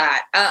always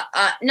that.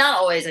 Not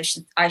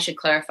always, I should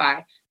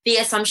clarify. The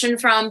assumption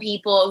from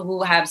people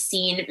who have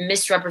seen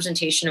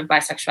misrepresentation of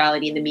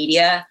bisexuality in the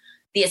media,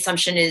 the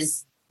assumption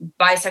is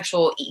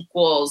bisexual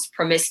equals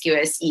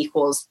promiscuous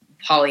equals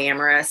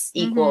polyamorous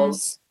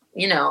equals,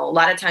 you know, a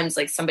lot of times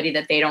like somebody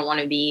that they don't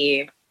want to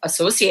be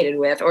associated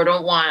with or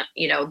don't want,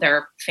 you know,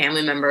 their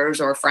family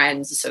members or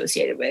friends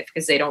associated with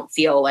because they don't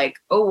feel like,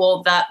 oh,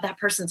 well, that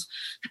person's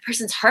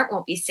heart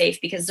won't be safe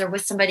because they're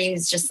with somebody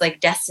who's just like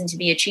destined to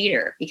be a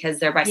cheater because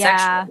they're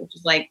bisexual, which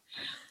is like,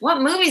 what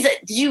movies have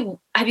you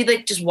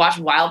like just watched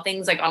Wild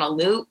Things like on a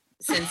loop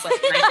since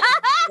like,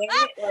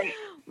 like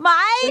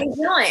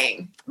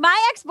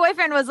my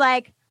ex-boyfriend was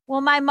like, well,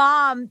 my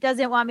mom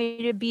doesn't want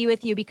me to be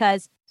with you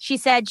because she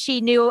said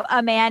she knew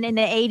a man in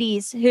the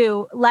 80s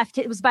who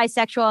was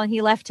bisexual, and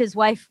he left his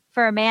wife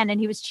for a man, and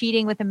he was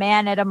cheating with a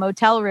man at a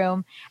motel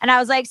room. And I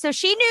was like, so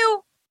she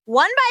knew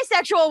one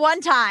bisexual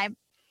one time.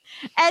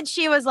 And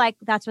she was like,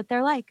 that's what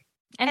they're like.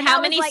 And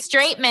how many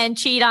straight men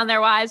cheat on their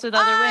wives with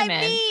other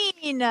women?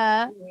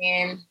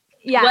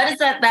 Yeah. What is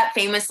that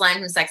famous line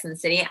from Sex and the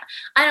City?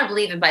 I don't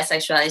believe in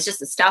bisexuality. It's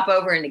just a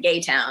stopover into gay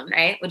town,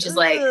 right? Which is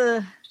like,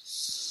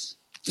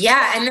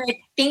 yeah. And then I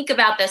think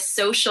about the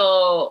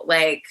social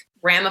like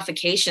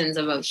ramifications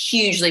of a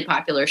hugely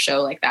popular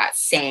show like that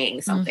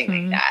saying something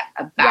like that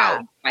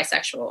about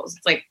bisexuals.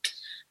 It's like,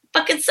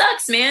 fucking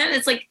sucks, man.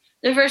 It's like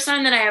the first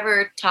time that I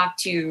ever talked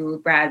to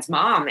Brad's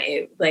mom,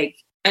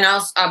 and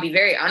I'll be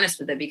very honest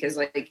with it because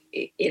like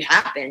it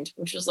happened,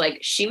 which was like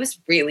she was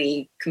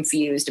really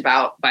confused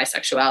about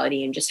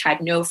bisexuality and just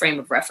had no frame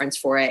of reference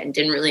for it and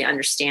didn't really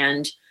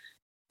understand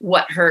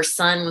what her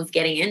son was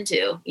getting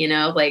into, you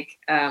know, like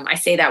I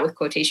say that with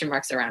quotation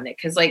marks around it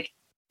because like,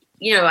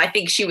 you know, I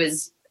think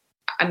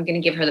I'm going to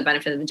give her the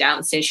benefit of the doubt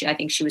and say I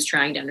think she was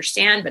trying to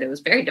understand, but it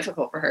was very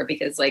difficult for her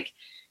because like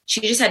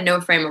she just had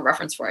no frame of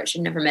reference for it.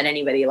 She'd never met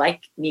anybody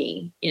like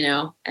me, you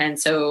know? And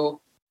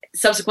so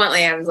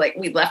subsequently I was like,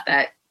 we left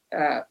that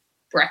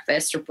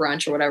breakfast or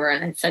brunch or whatever.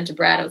 And I said to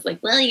Brad, I was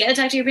like, well, you got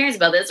to talk to your parents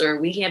about this or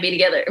we can't be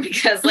together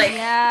because like,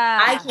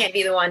 I can't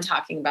be the one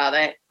talking about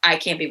it. I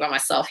can't be by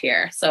myself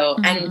here. So,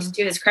 and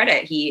to his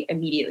credit, he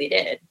immediately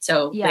did.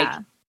 So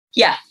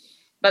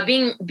but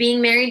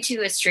being married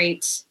to a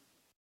straight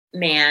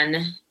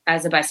man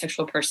as a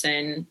bisexual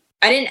person,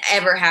 I didn't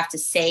ever have to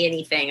say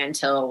anything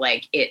until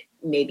like it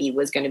maybe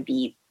was going to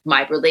be,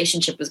 my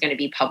relationship was going to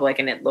be public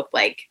and it looked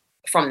like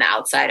from the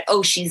outside,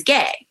 oh, she's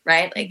gay,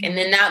 right? Like, and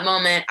in that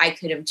moment I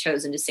could have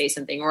chosen to say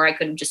something, or I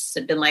could have just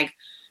been like,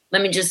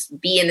 let me just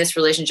be in this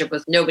relationship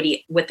with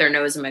nobody with their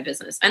nose in my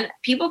business. And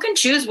people can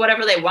choose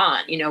whatever they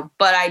want, you know,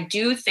 but I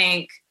do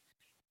think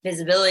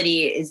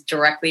visibility is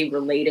directly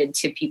related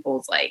to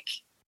people's like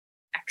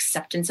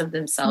acceptance of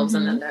themselves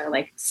and then their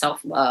like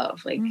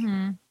self-love. Like,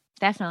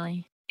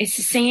 definitely. It's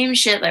the same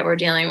shit that we're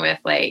dealing with,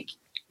 like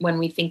when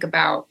we think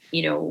about,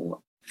 you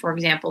know, for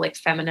example, like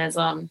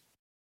feminism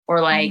or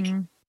like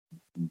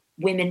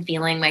women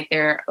feeling like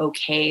they're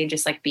okay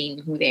just like being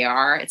who they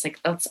are. It's like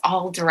it's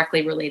all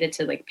directly related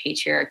to like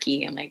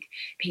patriarchy and like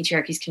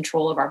patriarchy's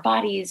control of our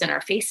bodies and our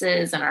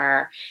faces and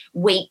our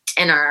weight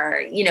and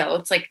our, you know,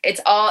 it's like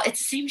it's the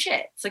same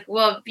shit. It's like,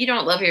 well, if you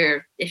don't love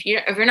if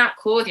you're not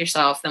cool with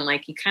yourself, then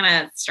like you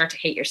kind of start to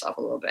hate yourself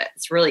a little bit.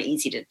 It's really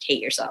easy to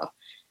hate yourself.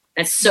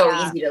 And it's so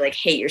easy to like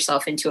hate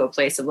yourself into a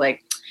place of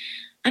like,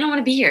 I don't want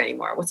to be here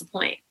anymore. What's the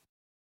point?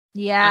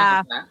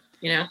 Yeah.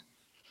 You know?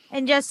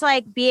 And just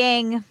like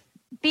being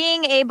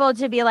able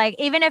to be like,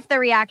 even if the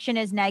reaction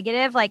is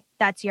negative, like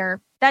that's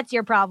your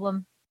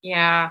problem.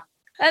 Yeah.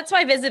 That's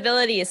why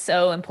visibility is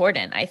so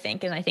important, I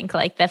think. And I think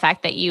like the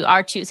fact that you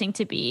are choosing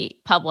to be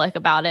public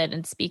about it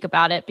and speak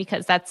about it,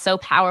 because that's so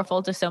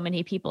powerful to so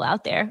many people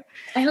out there.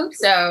 I hope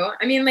so.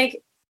 I mean,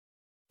 like,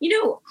 you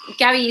know,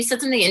 Gabby, you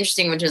said something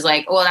interesting, which is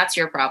like, well, that's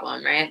your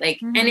problem, right? Like,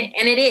 and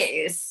it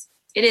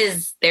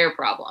is their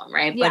problem,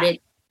 right? Yeah. But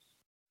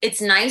it's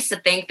nice to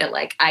think that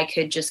like I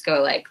could just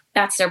go like,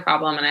 that's their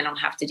problem and I don't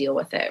have to deal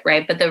with it,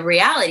 right? But the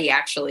reality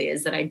actually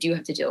is that I do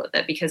have to deal with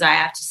it because I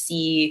have to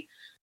see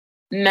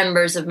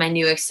members of my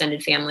new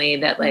extended family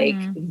that like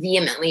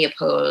vehemently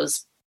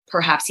oppose,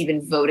 perhaps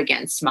even vote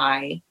against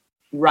my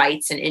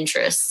rights and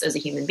interests as a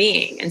human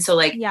being. And so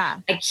like,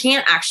 I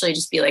can't actually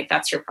just be like,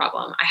 that's your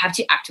problem. I have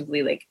to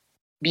actively like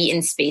be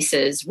in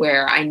spaces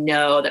where I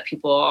know that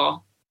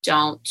people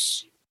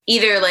don't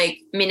either like,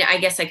 I mean, I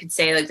guess I could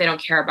say like, they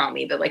don't care about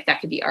me, but like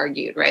that could be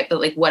argued. Right. But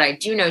like, what I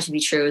do know to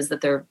be true is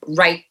that their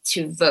right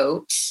to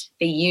vote,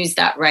 they use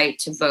that right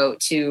to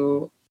vote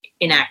to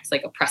enact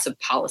like oppressive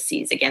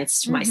policies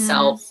against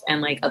myself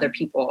and like other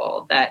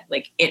people that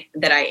like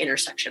that I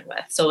intersection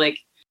with. So like,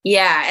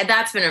 yeah, and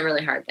that's been a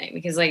really hard thing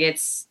because like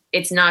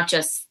it's not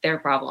just their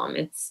problem.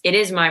 It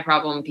is my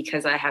problem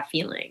because I have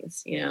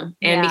feelings, you know,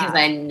 and because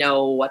I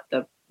know what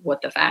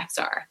the facts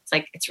are. It's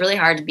like it's really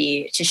hard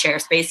to share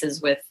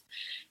spaces with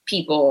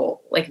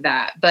people like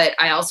that. But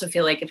I also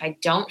feel like if I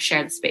don't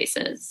share the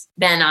spaces,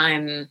 then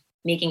I'm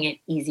making it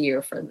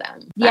easier for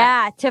them.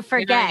 To forget,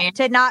 you know what I mean?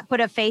 To not put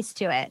a face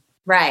to it.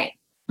 Right.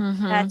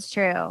 That's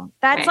true.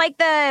 That's like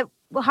the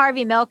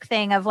Harvey Milk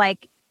thing of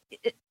like,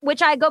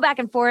 which I go back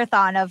and forth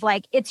on of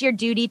like, it's your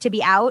duty to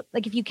be out.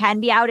 Like if you can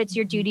be out, it's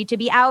your duty to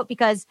be out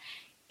because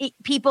you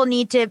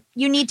need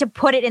to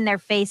put it in their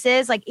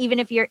faces. Like even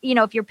if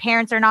if your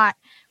parents are not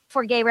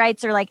for gay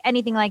rights or like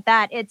anything like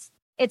that, it's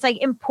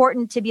like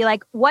important to be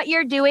like, what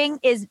you're doing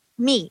is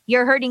me.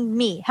 You're hurting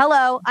me.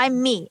 Hello,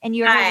 I'm me. And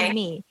you're hurting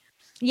me.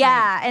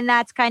 Yeah. And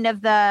that's kind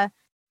of the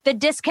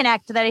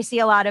disconnect that I see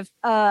a lot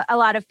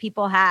of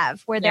people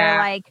have where they're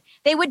like,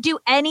 they would do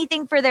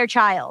anything for their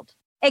child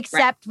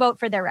except vote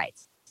for their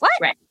rights. What?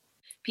 Right.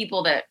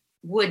 People that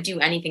would do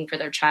anything for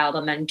their child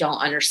and then don't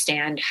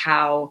understand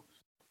how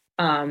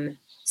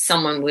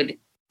someone would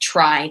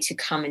try to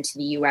come into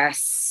the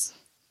U.S.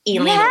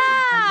 Elena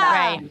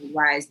Right.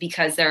 rise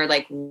because they're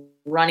like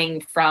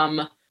running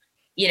from,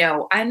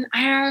 I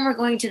remember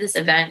going to this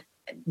event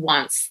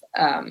once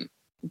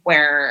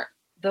where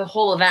the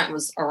whole event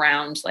was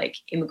around like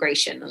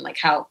immigration and like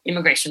how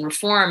immigration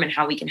reform and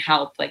how we can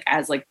help like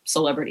as like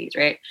celebrities,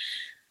 right?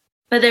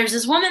 But there's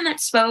this woman that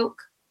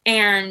spoke,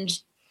 and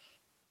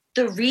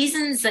the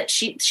reasons that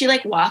she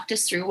like walked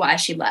us through why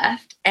she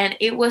left, and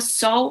it was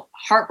so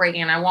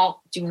heartbreaking. And I won't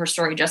do her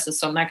story justice,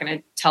 so I'm not going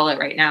to tell it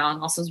right now.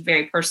 And also it's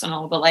very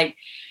personal, but like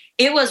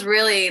it was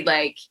really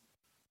like,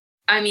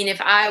 I mean,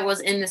 if I was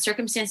in the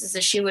circumstances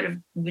that she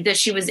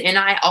was in,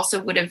 I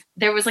also would have,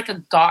 there was like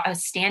a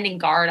standing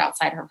guard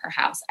outside of her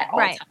house at all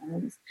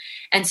times.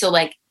 And so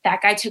like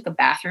that guy took a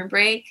bathroom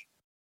break.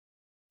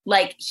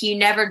 Like he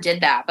never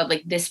did that, but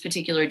like this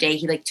particular day,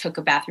 he like took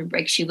a bathroom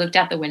break. She looked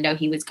out the window.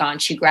 He was gone.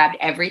 She grabbed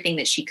everything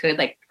that she could,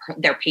 like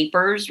their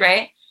papers,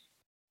 right?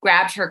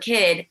 Grabbed her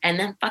kid and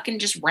then fucking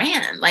just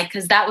ran. Like,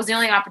 cause that was the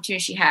only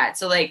opportunity she had.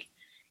 So like,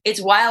 it's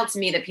wild to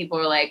me that people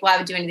are like, well, I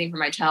would do anything for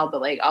my child.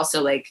 But like,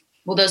 also like,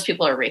 well, those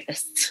people are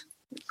rapists,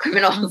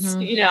 criminals,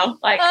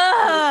 like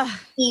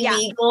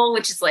illegal,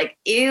 which is like,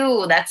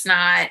 ew, that's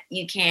not,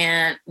 you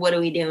can't, what are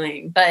we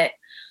doing? But,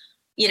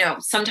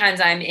 sometimes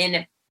I'm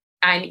in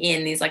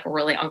these like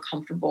really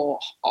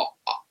uncomfortable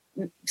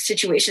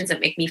situations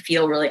that make me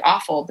feel really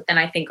awful. But then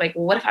I think like,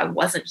 well, what if I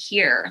wasn't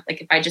here?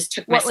 Like if I just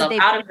took myself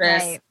out of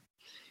this,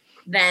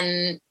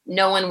 then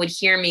no one would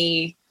hear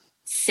me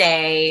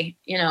say,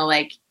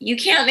 like, you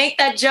can't make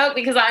that joke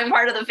because I'm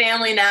part of the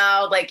family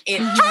now, like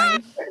in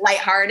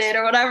lighthearted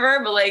or whatever.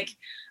 But like,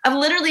 I've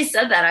literally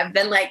said that. I've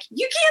been like,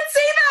 you can't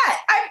say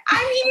that.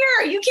 I'm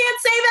here. You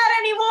can't say that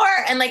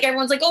anymore. And like,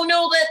 everyone's like, oh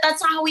no,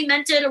 that's not how we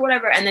meant it or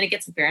whatever. And then it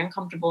gets very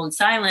uncomfortable and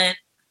silent.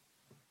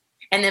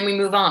 And then we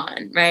move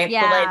on. Right.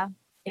 Yeah. But like,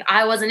 if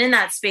I wasn't in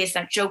that space,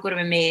 that joke would have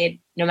been made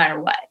no matter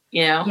what,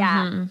 Yeah.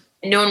 Mm-hmm.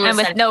 And no one would and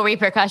with no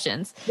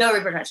repercussions. No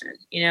repercussion,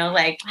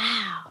 like,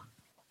 Wow.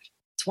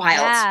 it's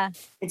wild. Yeah.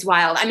 It's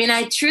wild. I mean,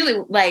 I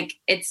truly like,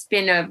 it's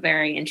been a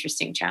very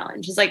interesting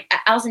challenge. It's like,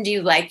 Allison, do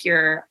you like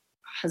your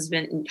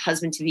husband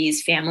to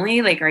be's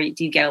family? Like,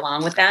 do you get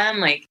along with them?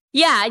 Like,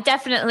 Yeah, I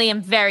definitely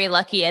am very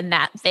lucky in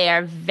that they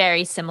are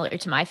very similar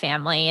to my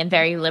family and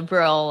very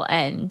liberal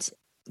and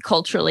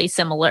culturally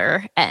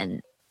similar.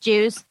 And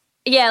Jews.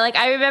 yeah, like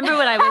I remember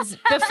when I was,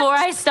 before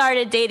I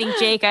started dating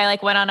Jake, I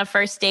like went on a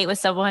first date with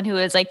someone who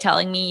was like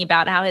telling me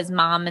about how his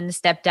mom and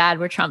stepdad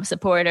were Trump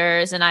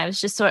supporters. And I was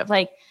just sort of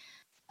like,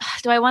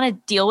 do I want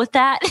to deal with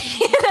that?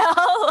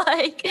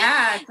 Like,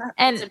 yeah.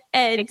 And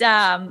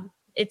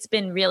it's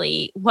been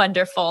really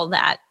wonderful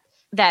that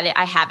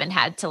I haven't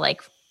had to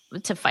like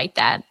to fight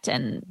that.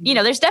 And,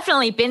 there's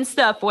definitely been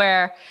stuff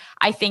where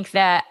I think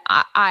that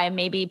I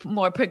may be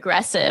more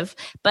progressive,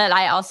 but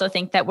I also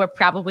think that we're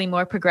probably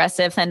more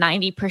progressive than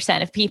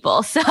 90% of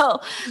people.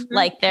 So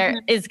like there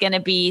is going to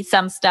be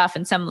some stuff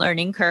and some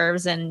learning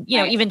curves and,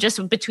 even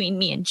just between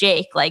me and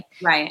Jake, like,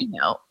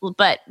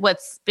 but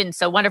what's been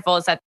so wonderful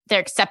is that they're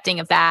accepting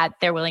of that.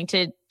 They're willing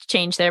to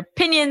change their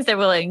opinions. They're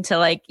willing to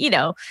like,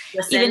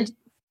 even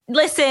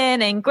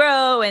listen and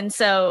grow. And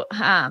so,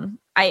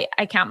 I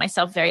count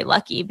myself very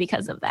lucky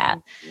because of that.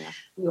 Yeah.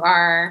 You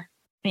are.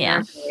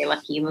 Yeah. You're very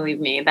lucky, believe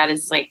me. That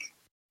is like,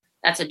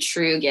 that's a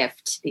true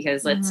gift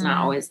because it's not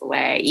always the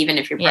way. Even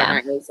if your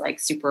partner is like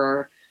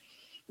super,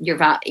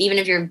 even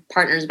if your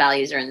partner's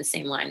values are in the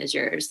same line as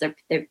yours,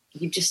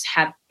 you just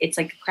have, it's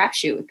like a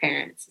crapshoot with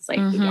parents. It's like,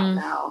 you don't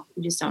know.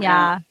 You just don't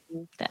know.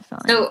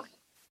 Definitely. So,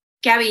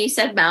 Gabby, you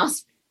said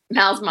Mal's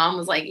mom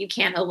was like, you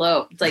can't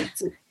elope. It's like,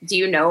 do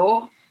you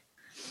know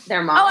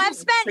their mom? Oh, I've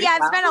spent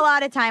a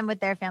lot of time with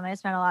their family. I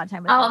spent a lot of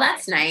time with Oh, them.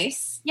 that's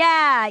nice.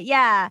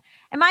 Yeah.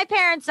 And my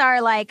parents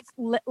are like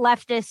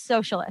leftist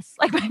socialists.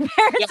 Like my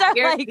parents are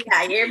like,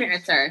 your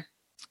parents are.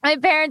 My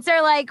parents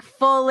are like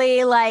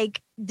fully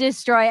like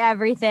destroy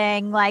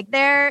everything. Like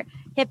they're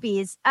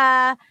hippies.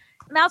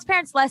 Mal's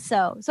parents less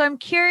so. So I'm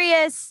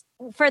curious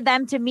for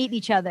them to meet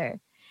each other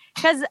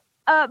because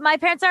my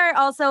parents are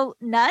also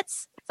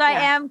nuts. So I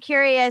am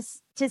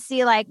curious to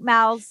see like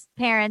Mal's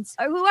parents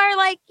who are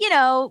like,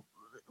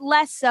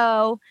 less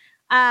so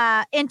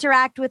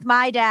interact with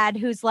my dad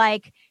who's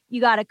like, you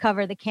got to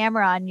cover the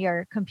camera on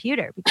your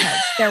computer because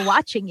they're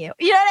watching you.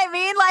 You know what I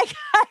mean? Like,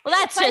 well,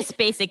 that's just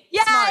basic.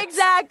 Yeah, smarts.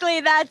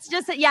 Exactly. That's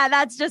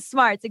just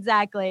smarts.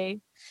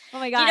 Exactly. Oh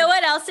my God. You know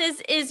what else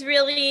is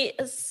really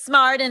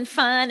smart and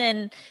fun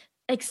and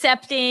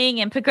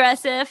accepting and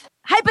progressive?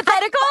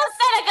 Hypotheticals.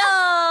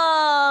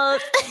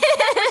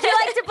 Would you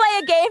like to play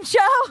a game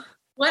show?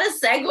 What a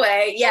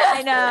segue. Yeah.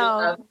 I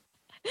know.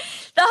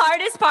 The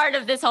hardest part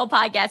of this whole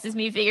podcast is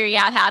me figuring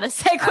out how to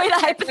segue to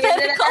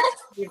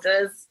hypotheticals.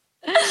 Jesus.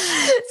 So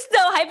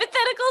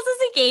hypotheticals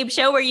is a game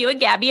show where you and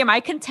Gabby are my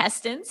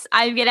contestants.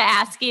 I'm going to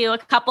ask you a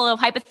couple of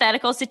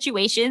hypothetical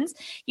situations.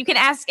 You can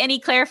ask any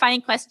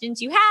clarifying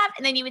questions you have,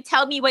 and then you would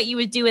tell me what you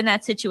would do in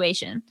that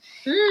situation.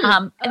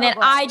 And then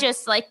I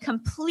just like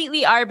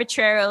completely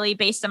arbitrarily,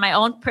 based on my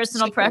own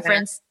personal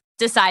preference,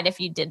 decide if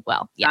you did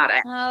well. Got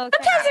it. Okay.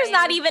 Sometimes there's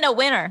not even a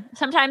winner.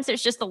 Sometimes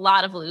there's just a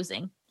lot of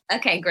losing.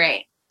 Okay,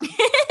 great.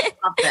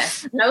 Love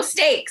this. No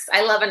stakes.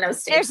 I love a no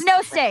stakes. There's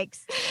no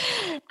stakes.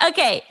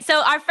 Okay,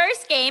 so our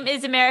first game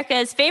is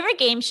America's favorite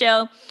game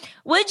show.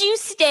 Would you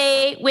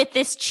stay with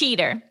this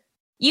cheater?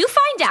 You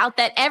find out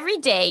that every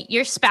day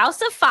your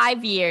spouse of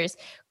 5 years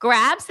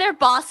grabs their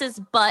boss's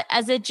butt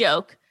as a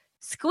joke,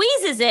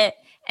 squeezes it,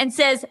 and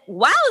says,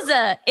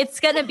 "Wowza, it's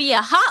going to be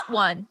a hot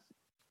one."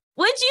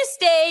 Would you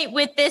stay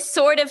with this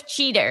sort of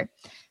cheater?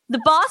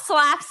 The boss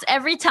laughs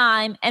every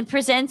time and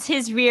presents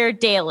his rear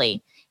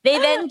daily. They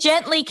then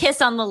gently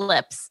kiss on the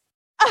lips.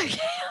 Okay.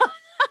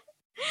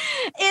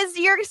 Is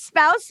your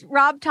spouse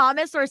Rob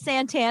Thomas or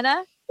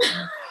Santana?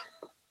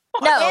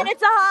 No. And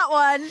it's a hot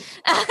one.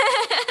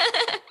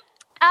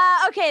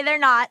 Okay, they're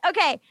not.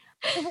 Okay.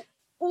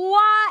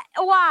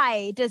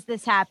 Why does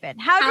this happen?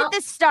 How did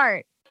this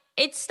start?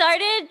 It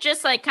started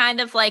just like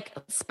kind of like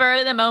spur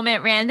of the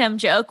moment random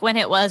joke when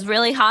it was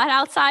really hot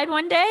outside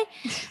one day.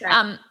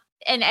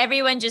 And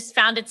everyone just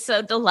found it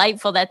so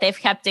delightful that they've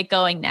kept it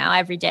going now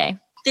every day.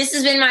 This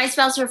has been my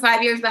spouse for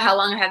 5 years, but how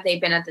long have they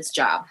been at this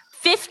job?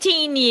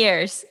 15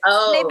 years.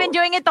 Oh. They've been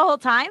doing it the whole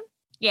time?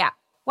 Yeah.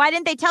 Why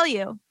didn't they tell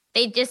you?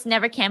 They just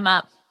never came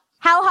up.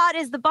 How hot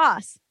is the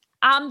boss?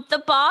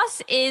 The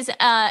boss is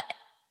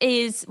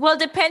well,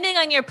 depending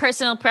on your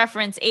personal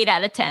preference, 8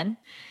 out of 10.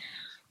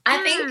 I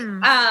think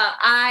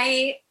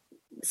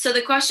so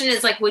the question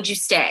is like, would you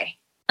stay?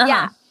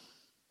 Yeah.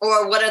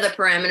 Or what are the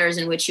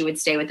parameters in which you would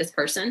stay with this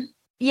person?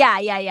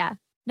 Yeah.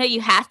 No, you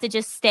have to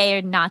just stay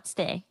or not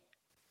stay.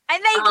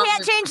 And they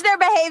can't change their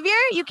behavior?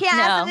 You can't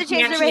ask them to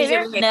change their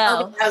behavior?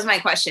 No. Okay, that was my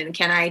question.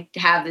 Can I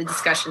have the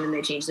discussion and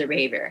they change their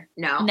behavior?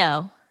 No.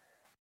 No.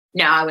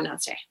 No, I would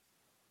not stay.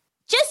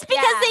 Just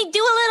because they do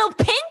a little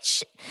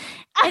pinch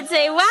and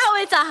say, "Wow,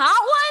 it's a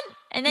hot one,"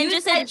 and then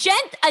just a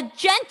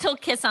gentle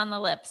kiss on the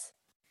lips.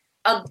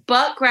 A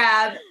butt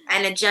grab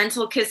and a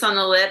gentle kiss on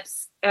the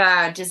lips,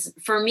 does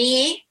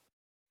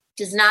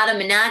not a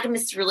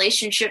monogamous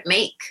relationship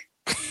make?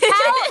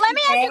 Let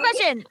me ask you a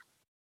question.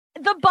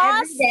 The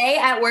boss Every day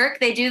at work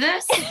they do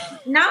this?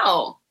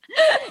 No.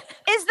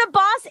 is the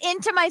boss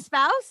into my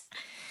spouse?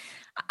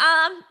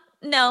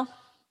 No.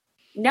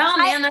 No,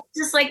 man, that's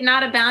just like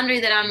not a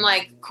boundary that I'm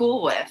like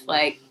cool with.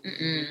 Like,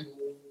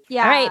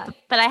 Yeah. All right,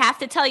 but I have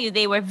to tell you,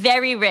 they were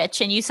very rich,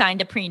 and you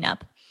signed a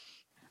prenup.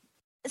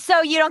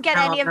 So you don't get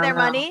No, any of no, their no.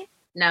 money?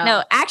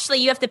 No, actually,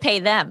 you have to pay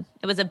them.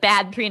 It was a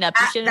bad prenup.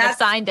 You shouldn't have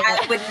signed it.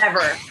 I would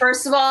never.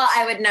 First of all,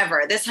 I would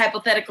never. This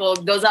hypothetical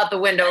goes out the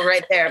window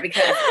right there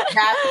because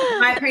that's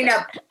my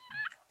prenup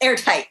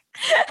airtight.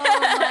 Oh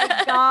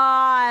my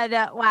God.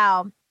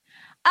 Wow.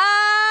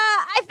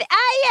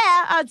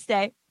 Yeah, I'd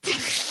stay.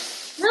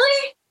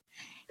 Really?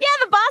 Yeah,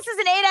 the boss is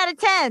an 8 out of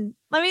 10.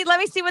 Let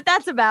me see what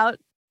that's about.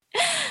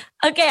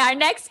 Okay, our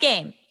next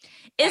game.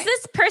 Is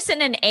this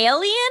person an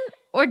alien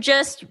or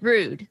just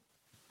rude?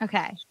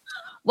 Okay.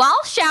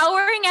 While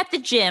showering at the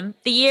gym,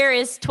 the year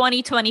is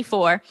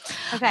 2024,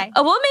 Okay.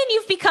 a woman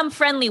you've become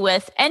friendly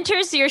with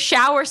enters your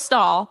shower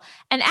stall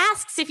and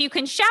asks if you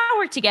can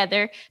shower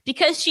together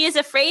because she is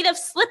afraid of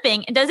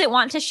slipping and doesn't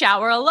want to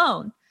shower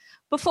alone.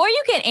 Before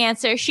you can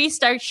answer, she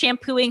starts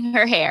shampooing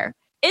her hair.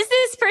 Is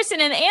this person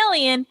an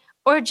alien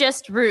or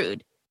just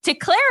rude? To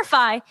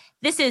clarify,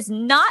 this is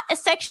not a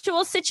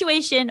sexual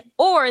situation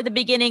or the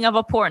beginning of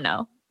a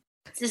porno.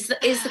 Is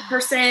the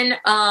person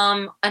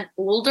an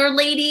older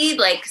lady,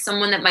 like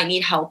someone that might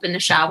need help in the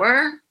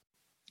shower?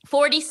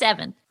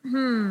 47.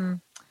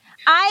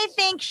 I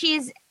think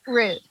she's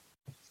rude.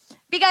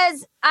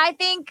 Because I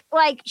think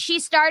like she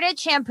started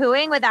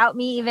shampooing without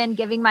me even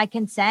giving my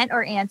consent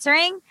or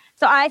answering.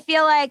 So I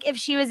feel like if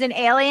she was an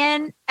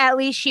alien, at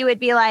least she would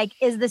be like,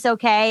 is this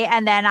okay?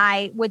 And then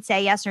I would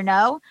say yes or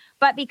no.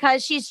 But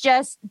because she's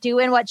just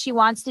doing what she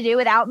wants to do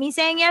without me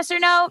saying yes or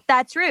no,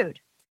 that's rude.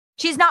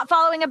 She's not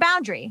following a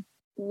boundary.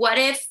 What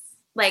if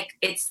like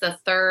it's a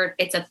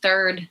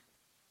third,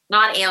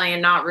 not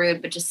alien, not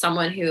rude, but just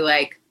someone who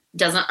like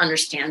doesn't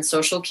understand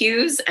social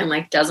cues and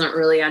like doesn't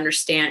really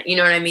understand, you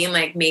know what I mean?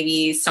 Like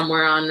maybe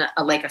somewhere on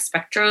a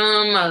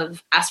spectrum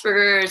of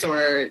Asperger's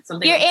or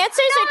something. Your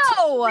answers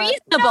No! are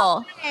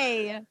reasonable.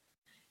 Hey,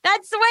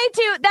 that's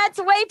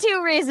way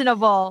too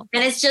reasonable.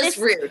 And it's just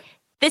rude.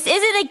 This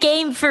isn't a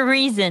game for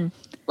reason.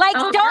 Like,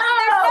 Oh, there's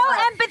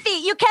no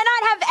empathy. You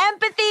cannot have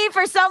empathy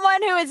for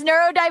someone who is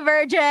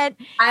neurodivergent.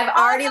 I've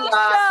already On this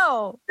lost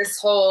show. this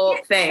whole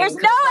thing. There's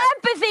no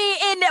empathy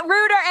in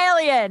rude or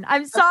alien.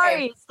 I'm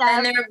sorry, Steph.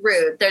 And they're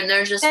rude.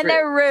 They're just And rude.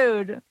 they're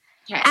rude.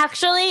 Okay.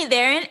 Actually,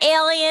 they're an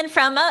alien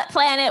from a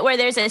planet where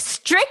there's a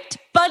strict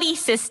buddy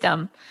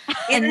system.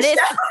 In And the this,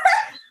 shower.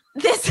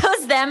 this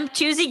was them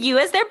choosing you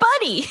as their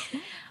buddy.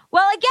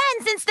 Well,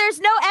 again, since there's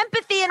no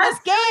empathy in this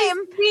game,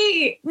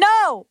 Sweet.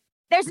 no,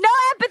 there's no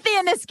empathy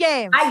in this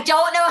game. I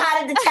don't know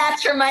how to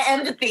detach from my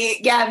empathy,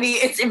 Gabby.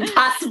 It's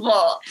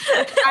impossible.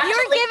 You're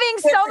giving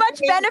so much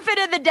benefit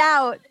of the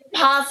doubt.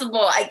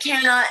 Impossible. I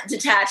cannot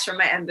detach from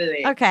my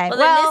empathy. Okay.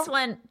 Well,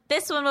 then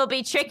this one will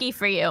be tricky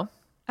for you.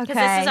 Because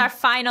this is our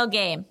final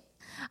game.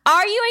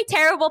 Are you a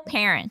terrible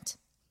parent?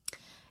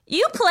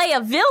 You play a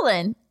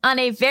villain on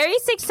a very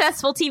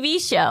successful TV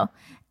show,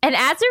 And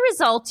as a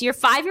result, your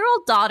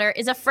 5-year-old daughter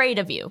is afraid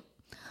of you.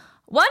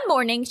 One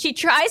morning, she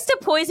tries to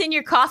poison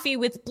your coffee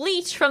with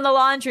bleach from the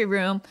laundry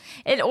room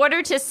in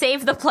order to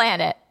save the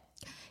planet.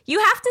 You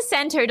have to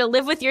send her to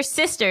live with your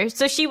sister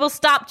so she will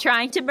stop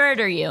trying to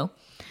murder you.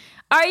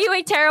 Are you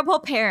a terrible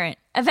parent?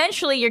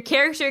 Eventually, your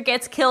character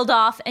gets killed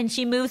off and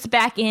she moves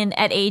back in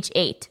at age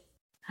 8.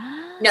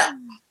 No.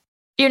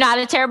 You're not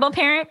a terrible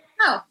parent?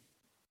 No.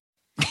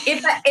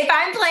 If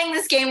I'm playing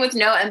this game with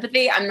no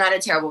empathy, I'm not a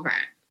terrible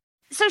parent.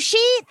 So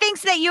she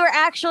thinks that you are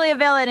actually a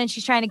villain and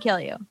she's trying to kill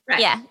you. Right.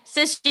 Yeah,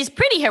 so she's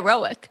pretty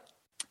heroic.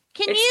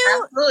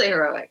 It's absolutely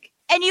heroic.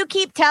 And you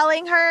keep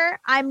telling her,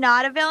 I'm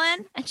not a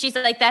villain? And she's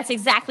like, that's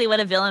exactly what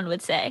a villain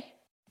would say.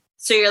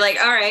 So you're like,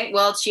 all right,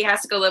 well, she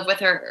has to go live with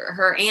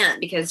her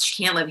aunt because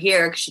she can't live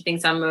here because she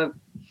thinks I'm a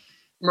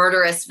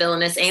murderous,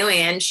 villainous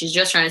alien. She's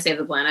just trying to save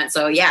the planet.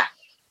 So yeah.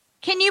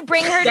 Can you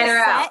bring her to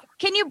set?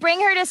 Can you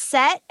bring her to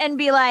set and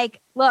be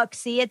like, look,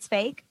 see, it's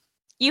fake?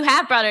 You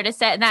have brought her to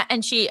set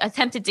and she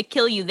attempted to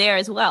kill you there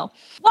as well.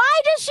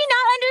 Why does she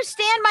not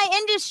understand my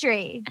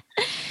industry?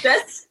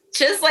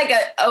 Just like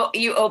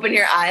you open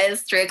your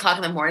eyes 3:00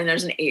 in the morning.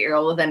 There's an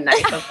 8-year-old with a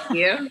knife up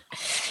you.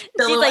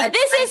 She's like,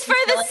 "This is for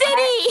the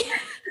city."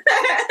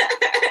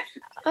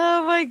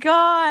 Oh my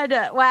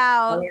god!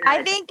 Wow. Yeah.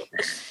 I think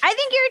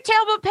you're a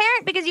terrible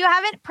parent because you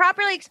haven't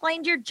properly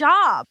explained your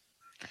job.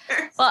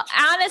 Well,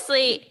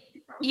 honestly,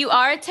 you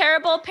are a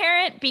terrible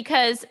parent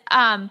because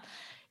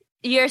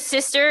your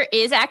sister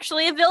is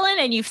actually a villain,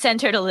 and you've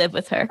sent her to live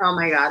with her. Oh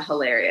my god,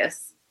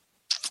 hilarious!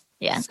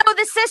 Yeah. So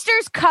the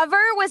sister's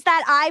cover was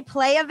that I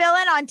play a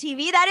villain on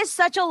TV. That is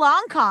such a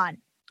long con.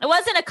 It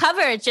wasn't a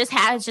cover. It's just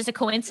a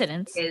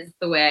coincidence. Is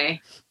the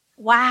way.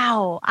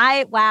 Wow.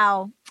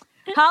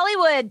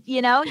 Hollywood,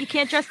 you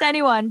can't trust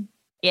anyone.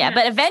 Yeah,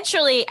 but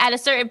eventually, at a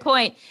certain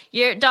point,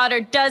 your daughter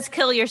does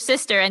kill your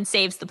sister and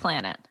saves the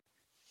planet.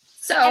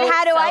 So And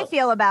how do I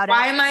feel about it?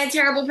 Why am I a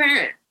terrible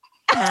parent?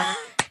 That's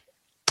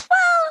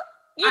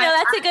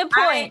a good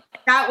point.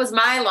 That was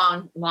my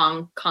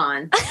long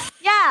con.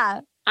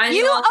 Yeah.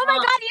 Oh my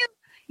god,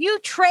 you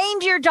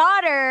trained your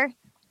daughter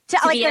to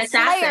like be a an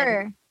assassin.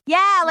 slayer.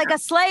 Yeah, like a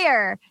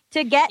slayer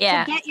to get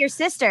your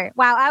sister.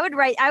 Wow, I would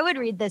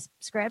read this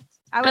script.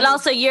 But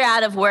also you're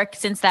out of work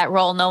since that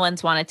role. No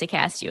one's wanted to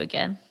cast you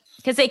again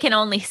because they can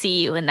only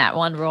see you in that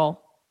one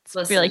role.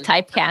 It's really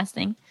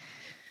typecasting.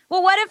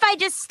 Well, what if I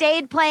just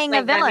stayed playing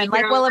a villain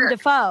like Willem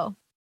Dafoe?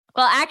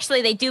 Well,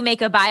 actually, they do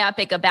make a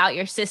biopic about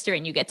your sister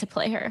and you get to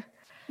play her.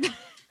 The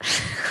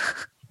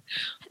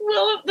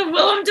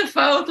Willem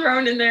Dafoe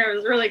thrown in there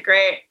was really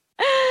great.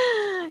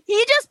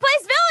 He just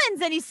plays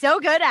villains and he's so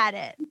good at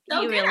it.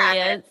 He really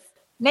is.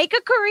 Make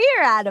a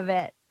career out of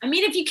it. I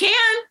mean, if you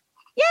can.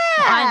 Yeah.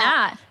 Why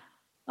not?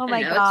 Oh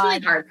my It's god. really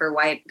hard for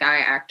white guy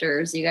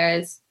actors, you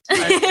guys. One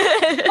thing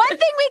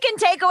we can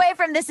take away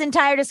from this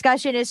entire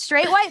discussion is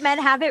straight white men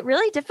have it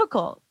really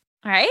difficult.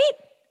 Right?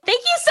 Thank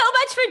you so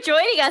much for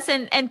joining us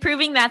and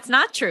proving that's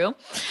not true.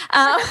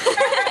 Where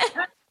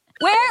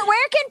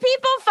can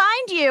people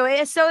find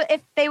you? So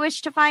if they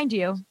wish to find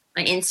you.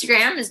 My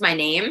Instagram is my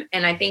name,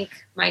 and I think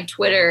my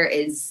Twitter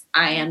is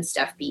I am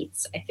Steph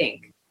Beats, I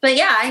think. But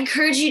yeah, I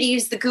encourage you to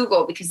use the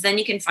Google because then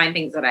you can find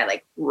things that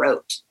I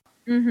wrote.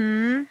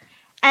 Mm-hmm.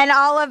 And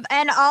all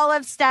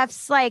of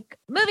Steph's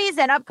movies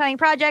and upcoming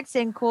projects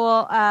and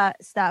cool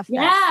stuff.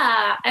 Yeah,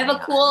 I have a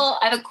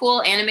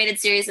cool animated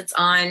series that's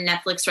on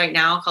Netflix right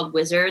now called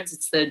Wizards.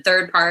 It's the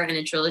 3rd part in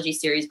a trilogy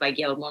series by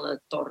Guillermo del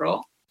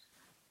Toro.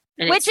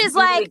 And which is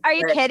really are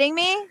you kidding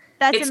me?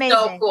 That's it's amazing.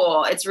 So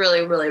cool. It's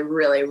really, really,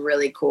 really,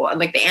 really cool. And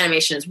the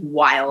animation is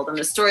wild and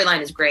the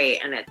storyline is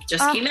great. And it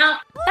just came out.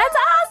 That's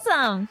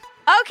awesome.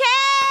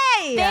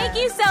 Okay. Thank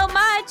you so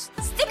much.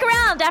 Stick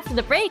around after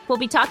the break. We'll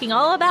be talking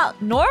all about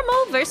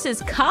normal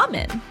versus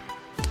common.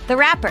 The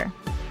rapper.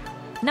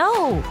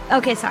 No.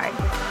 Okay, sorry.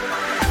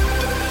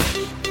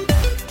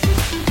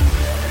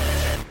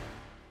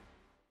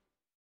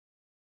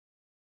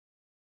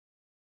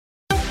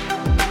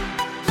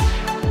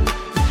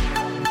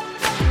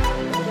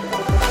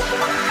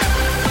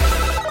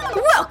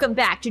 Welcome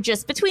back to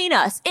Just Between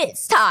Us.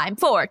 It's time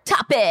for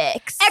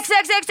topics.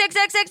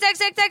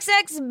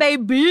 XXXXXXXXX,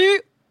 baby.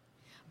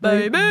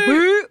 Baby.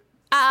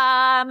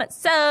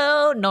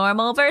 So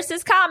normal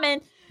versus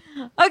common.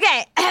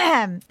 Okay.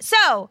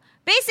 So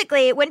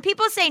basically, when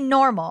people say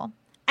normal,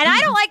 and I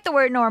don't like the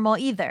word normal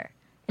either,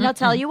 and I'll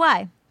tell you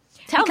why.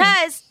 Tell me.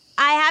 Because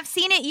I have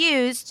seen it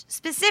used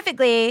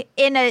specifically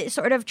in a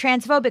sort of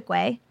transphobic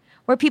way,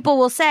 where people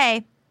will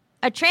say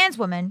a trans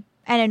woman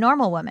and a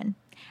normal woman.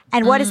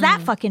 And what does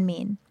that fucking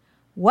mean?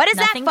 What does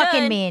Nothing that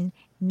fucking good. mean?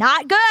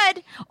 Not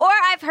good. Or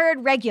I've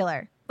heard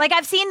regular.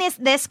 I've seen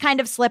this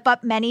kind of slip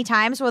up many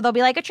times where they'll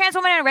be like a trans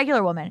woman and a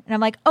regular woman. And I'm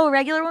like, oh,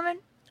 regular woman?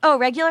 Oh,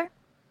 regular?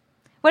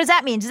 What does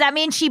that mean? Does that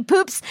mean she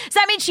poops? Does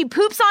that mean she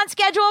poops on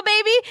schedule,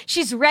 baby?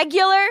 She's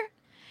regular?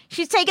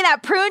 She's taking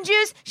that prune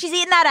juice? She's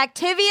eating that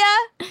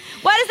Activia?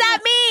 What does that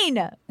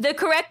mean? The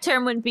correct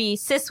term would be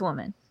cis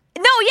woman.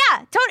 No,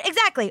 yeah,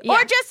 exactly. Yeah.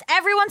 Or just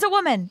everyone's a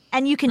woman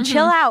and you can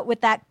chill out with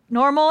that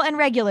normal and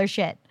regular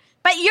shit.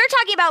 But you're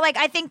talking about, like,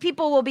 I think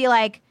people will be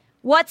like,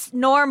 what's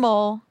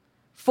normal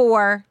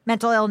for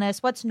mental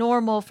illness? What's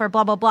normal for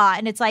blah, blah, blah?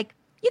 And it's like,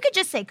 you could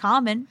just say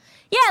common.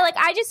 Yeah, like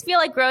I just feel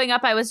like growing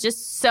up, I was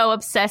just so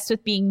obsessed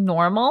with being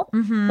normal.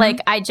 Like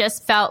I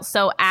just felt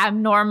so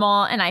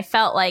abnormal, and I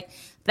felt like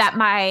that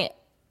my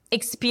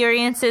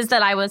experiences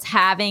that I was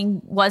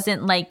having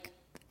wasn't like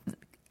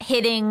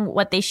hitting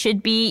what they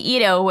should be, you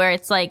know, where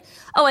it's like,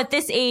 oh, at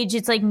this age,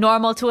 it's like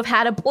normal to have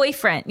had a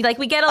boyfriend. Like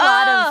we get a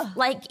lot of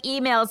like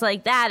emails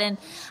like that. And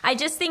I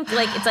just think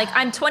like, it's like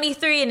I'm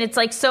 23 and it's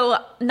like so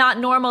not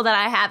normal that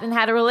I haven't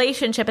had a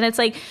relationship. And it's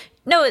like,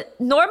 no,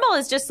 normal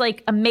is just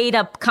like a made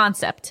up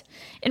concept.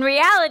 In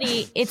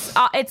reality, it's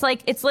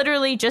like, it's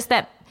literally just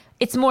that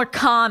it's more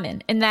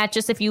common, and that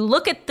just if you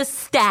look at the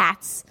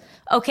stats,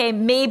 okay,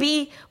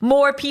 maybe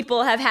more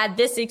people have had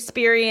this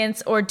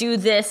experience or do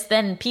this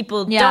than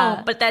people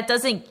don't, but that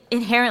doesn't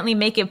inherently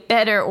make it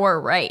better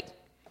or right.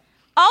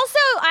 Also,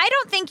 I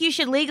don't think you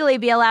should legally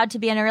be allowed to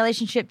be in a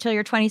relationship till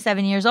you're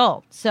 27 years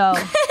old. So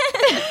that's what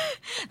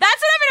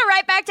I'm going to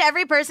write back to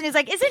every person who's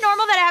like, is it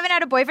normal that I haven't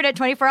had a boyfriend at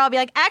 24? I'll be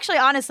like, actually,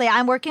 honestly,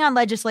 I'm working on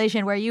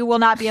legislation where you will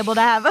not be able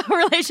to have a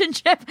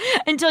relationship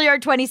until you're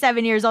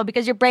 27 years old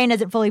because your brain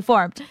isn't fully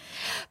formed.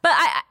 But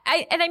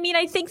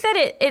I think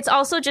that it's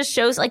also just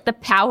shows like the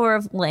power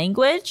of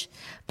language,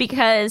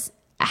 because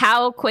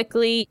how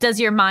quickly does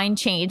your mind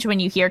change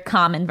when you hear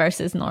common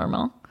versus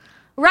normal?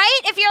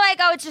 Right? If you're like,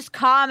 oh, it's just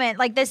common,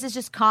 like this is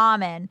just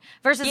common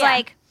versus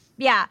like,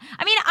 yeah.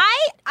 I mean,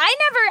 I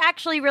never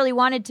actually really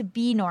wanted to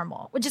be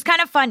normal, which is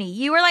kind of funny.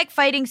 You were like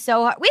fighting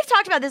so hard. We've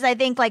talked about this, I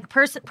think, like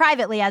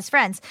privately as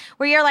friends,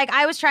 where you're like,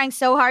 I was trying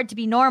so hard to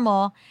be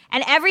normal,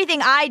 and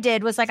everything I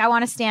did was like, I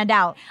want to stand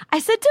out. I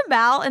said to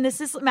Mal, and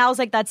Mal's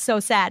like, that's so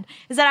sad,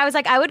 is that I was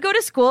like, I would go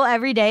to school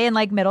every day in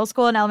like middle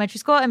school and elementary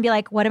school and be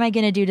like, what am I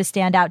going to do to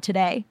stand out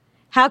today?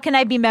 How can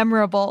I be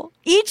memorable?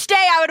 Each day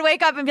I would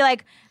wake up and be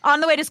like, on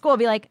the way to school,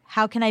 be like,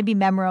 how can I be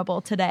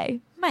memorable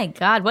today? My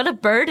God, what a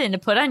burden to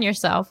put on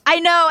yourself. I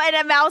know.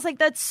 And Mal was like,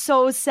 that's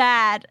so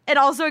sad. It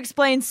also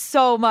explains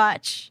so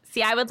much.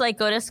 See, I would like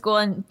go to school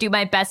and do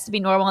my best to be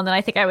normal. And then I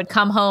think I would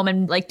come home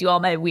and like do all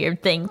my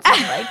weird things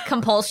and like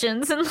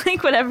compulsions and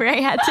like whatever I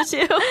had to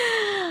do.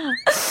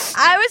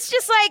 I was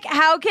just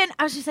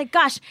like,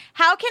 gosh,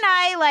 how can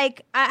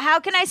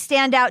I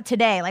stand out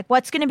today? Like,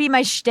 what's going to be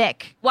my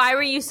shtick? Why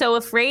were you so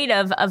afraid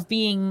of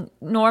being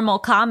normal,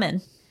 common?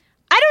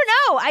 I don't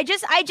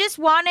know. I just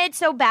wanted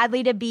so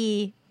badly to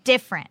be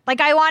different.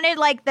 Like I wanted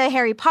like the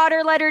Harry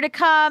Potter letter to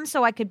come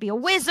so I could be a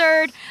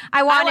wizard.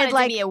 I wanted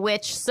like to be a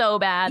witch so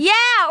bad. Yeah,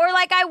 or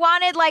like I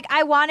wanted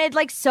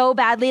like so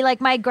badly like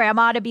my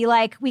grandma to be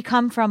like, we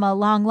come from a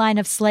long line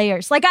of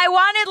slayers. Like I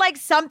wanted like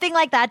something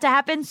like that to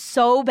happen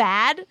so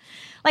bad.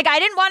 Like I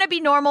didn't want to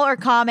be normal or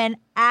common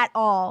at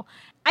all.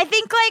 I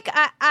think like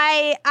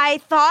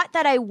I thought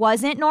that I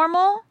wasn't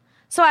normal.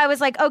 So I was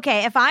like,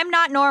 okay, if I'm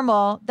not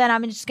normal, then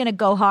I'm just going to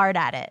go hard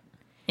at it.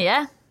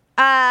 Yeah.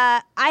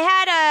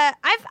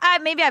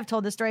 Maybe I've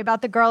told the story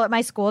about the girl at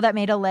my school that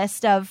made a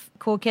list of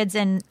cool kids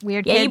and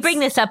weird kids. Yeah, you bring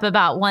this up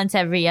about once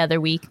every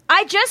other week.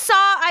 I just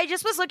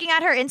was looking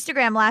at her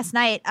Instagram last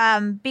night,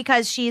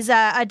 because she's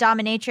a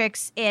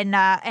dominatrix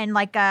and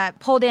like a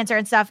pole dancer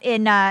and stuff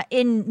in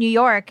New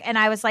York. And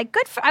I was like,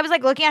 I was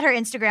like looking at her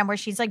Instagram where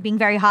she's like being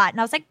very hot. And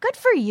I was like, good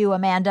for you,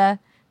 Amanda.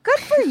 Good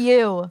for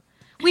you.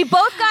 We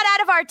both got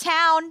out of our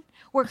town.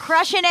 We're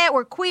crushing it.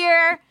 We're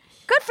queer.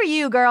 Good for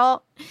you,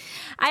 girl.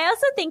 I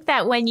also think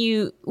that when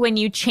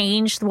you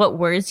change what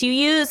words you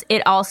use,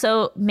 it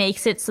also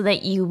makes it so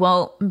that you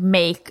won't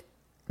make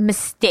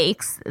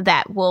mistakes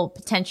that will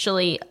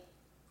potentially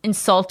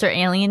insult or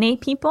alienate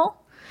people.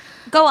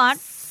 Go on.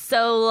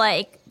 So,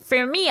 like,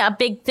 for me, a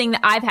big thing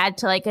that I've had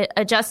to, like,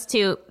 adjust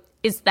to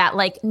is that,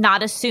 like,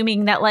 not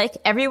assuming that, like,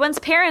 everyone's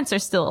parents are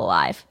still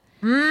alive.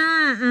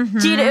 Mm-hmm.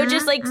 Do you know,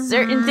 just like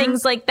certain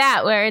things like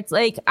that, where it's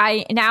like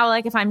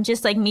if I'm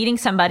just like meeting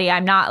somebody,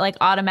 I'm not like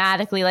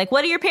automatically like,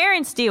 what do your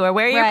parents do, or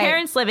where are your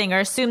parents living, or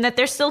assume that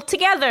they're still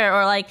together,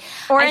 or like,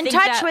 or in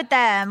touch with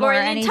them, or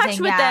in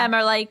touch with them,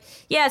 or like,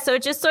 yeah. So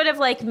it just sort of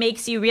like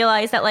makes you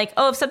realize that like,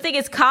 oh, if something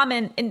is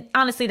common, and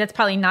honestly, that's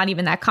probably not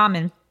even that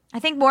common. I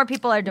think more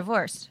people are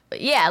divorced.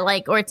 Yeah,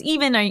 like, or it's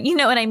even, or you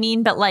know what I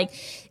mean? But like,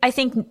 I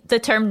think the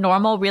term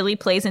normal really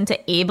plays into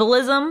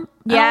ableism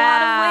in a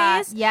lot of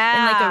ways. Yeah.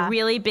 In like a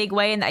really big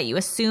way, and that you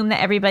assume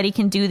that everybody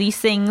can do these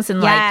things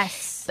and like,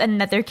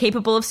 and that they're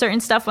capable of certain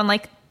stuff when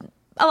like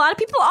a lot of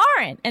people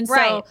aren't. And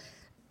so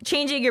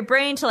changing your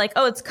brain to like,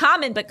 oh, it's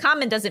common, but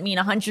common doesn't mean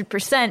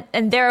 100%.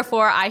 And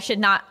therefore I should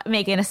not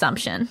make an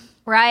assumption.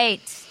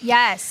 Right.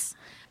 Yes.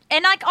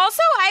 And like,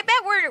 also, I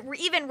bet we're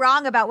even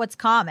wrong about what's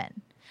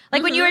common.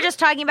 Like when you were just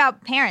talking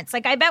about parents,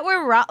 like I bet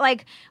we're wrong.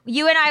 Like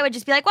you and I would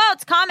just be like, well,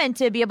 it's common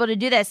to be able to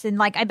do this. And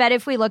like, I bet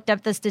if we looked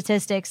up the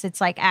statistics,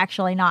 it's like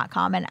actually not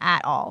common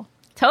at all.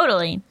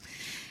 Totally.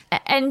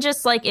 And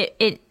just like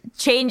it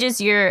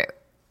changes your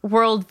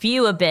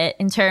worldview a bit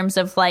in terms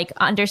of like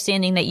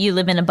understanding that you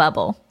live in a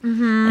bubble.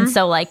 And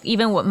so like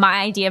even what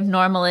my idea of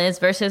normal is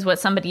versus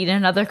what somebody in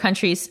another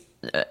country's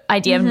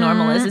idea of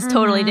normal is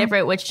totally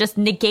different, which just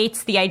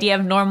negates the idea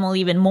of normal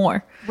even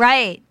more.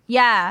 Right.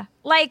 Yeah.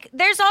 Like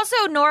there's also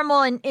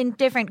normal in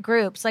different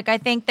groups. Like I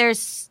think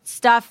there's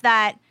stuff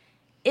that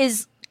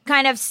is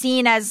kind of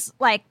seen as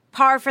like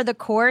par for the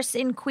course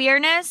in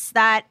queerness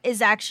that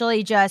is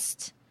actually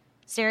just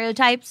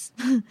stereotypes.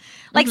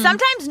 Like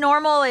sometimes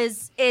normal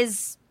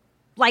is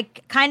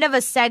like kind of a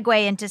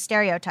segue into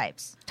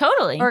stereotypes.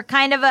 Totally. Or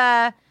kind of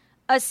a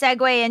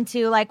segue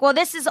into like, well,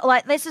 this is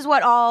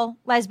what all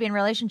lesbian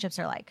relationships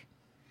are like.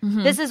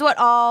 This is what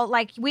all,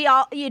 like, we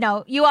all,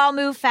 you all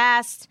move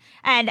fast,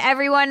 and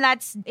everyone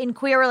that's in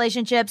queer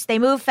relationships, they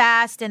move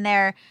fast, and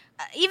they're,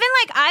 even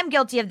like, I'm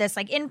guilty of this.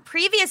 Like, in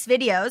previous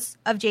videos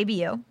of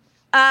JBU,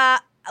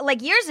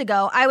 like, years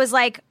ago, I was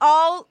like,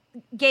 all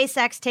gay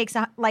sex takes,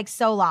 like,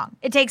 so long.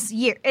 It takes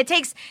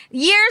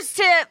years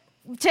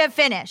to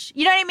finish.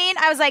 You know what I mean?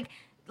 I was like,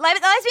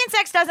 lesbian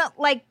sex doesn't,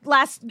 like,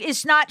 last,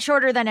 it's not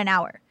shorter than an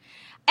hour.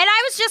 And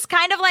I was just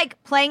kind of,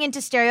 like, playing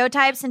into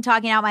stereotypes and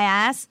talking out my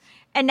ass.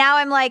 And now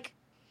I'm like,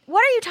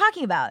 what are you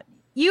talking about?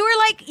 You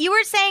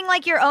were saying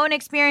like your own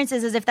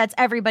experiences as if that's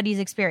everybody's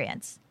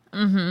experience.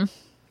 So,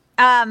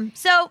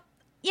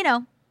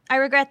 I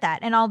regret that.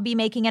 And I'll be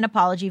making an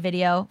apology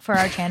video for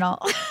our channel.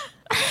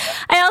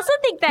 I also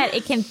think that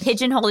it can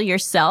pigeonhole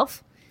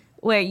yourself,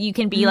 where you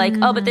can be like,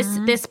 oh, but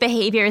this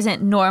behavior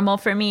isn't normal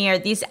for me, or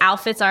these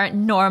outfits aren't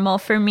normal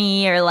for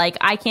me, or like,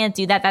 I can't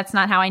do that. That's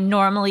not how I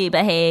normally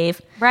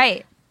behave.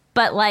 Right.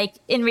 But, like,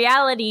 in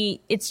reality,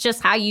 it's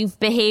just how you've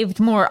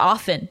behaved more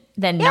often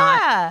than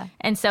not.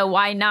 And so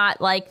why not,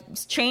 like,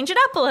 change it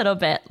up a little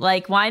bit?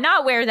 Like, why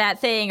not wear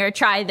that thing or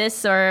try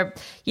this? Or,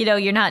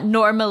 you're not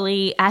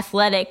normally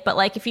athletic, but,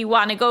 like, if you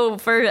want to go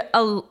for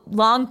a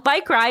long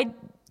bike ride,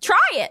 try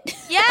it.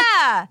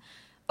 Yeah.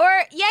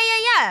 Or,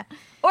 yeah.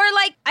 Or,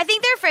 like, I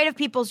think they're afraid of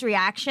people's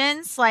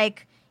reactions.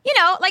 Like,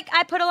 like,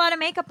 I put a lot of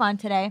makeup on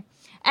today.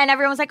 And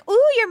everyone was like,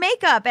 ooh, your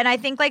makeup. And I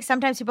think, like,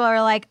 sometimes people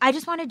are like, I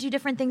just want to do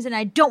different things and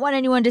I don't want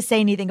anyone to say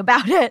anything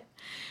about it.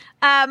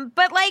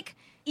 But, like,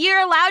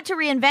 you're allowed to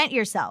reinvent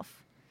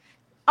yourself.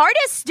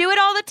 Artists do it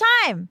all the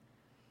time.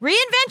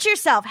 Reinvent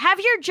yourself. Have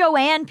your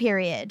Joanne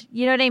period.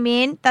 You know what I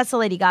mean? That's a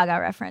Lady Gaga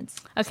reference.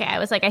 Okay, I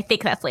was like, I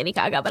think that's Lady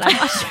Gaga, but I'm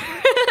not sure.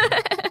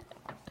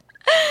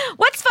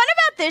 What's fun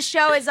about this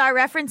show is our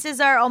references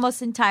are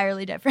almost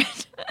entirely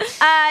different.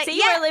 So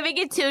you are living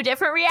in two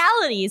different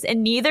realities,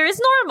 and neither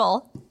is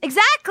normal.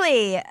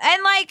 Exactly.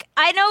 And, like,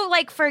 I know,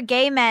 like, for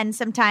gay men,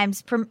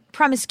 sometimes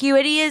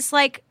promiscuity is,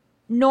 like,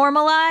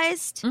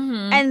 normalized.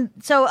 And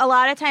so a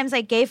lot of times,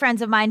 like, gay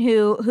friends of mine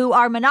who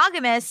are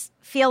monogamous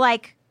feel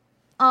like,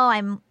 oh,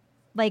 I'm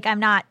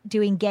not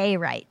doing gay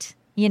right,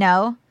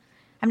 I'm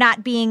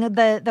not being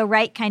the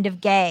right kind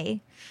of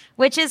gay,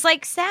 which is,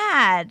 like,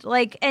 sad.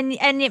 Like, and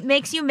it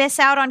makes you miss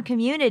out on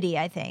community,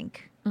 I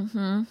think.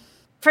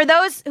 For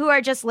those who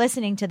are just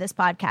listening to this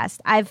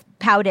podcast, I've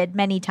pouted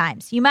many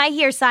times. You might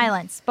hear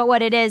silence, but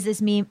what it is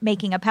me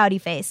making a pouty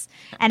face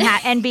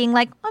and being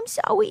like, I'm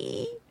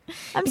sorry.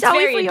 I'm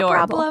sorry for your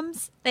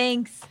problems.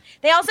 Thanks.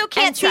 They also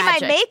can't see my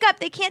makeup.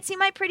 They can't see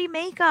my pretty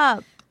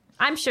makeup.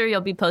 I'm sure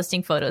you'll be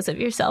posting photos of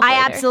yourself I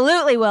later.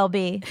 Absolutely will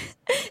be.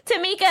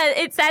 Tamika,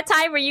 it's that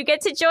time where you get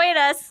to join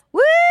us.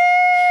 Woo!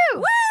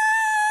 Woo!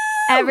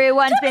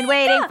 Everyone's been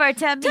waiting for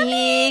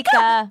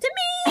Tamika.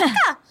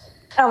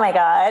 Oh my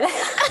God.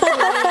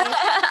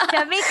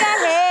 Tamika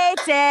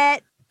hates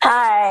it.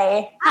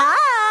 Hi.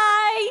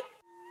 Hi.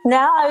 No,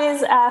 I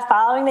was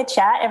following the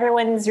chat.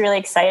 Everyone's really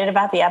excited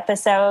about the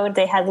episode.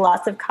 They had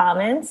lots of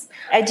comments.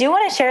 I do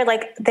want to share,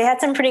 like, they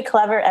had some pretty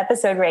clever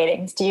episode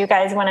ratings. Do you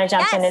guys want to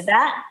jump into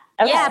that?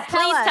 Okay. Yeah,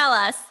 please tell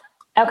us.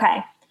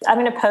 Okay. I'm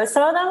going to post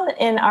some of them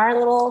in our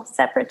little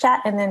separate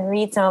chat and then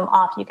read some of them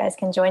off. You guys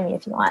can join me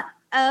if you want.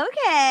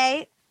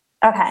 Okay.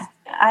 Okay.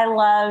 I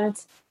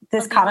loved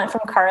this comment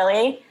from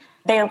Carly.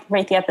 They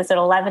rate the episode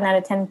 11 out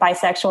of 10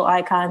 bisexual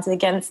icons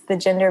against the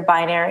gender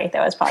binary.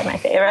 That was probably my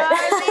favorite.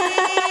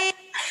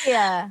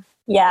 Yeah.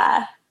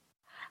 Yeah.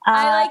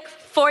 I like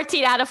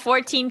 14 out of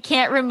 14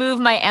 can't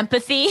remove my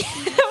empathy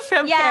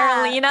from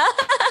Carolina.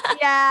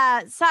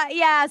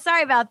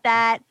 Sorry about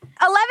that.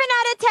 11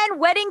 out of 10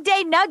 wedding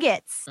day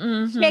nuggets.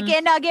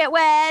 Chicken nugget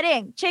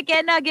wedding.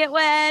 Chicken nugget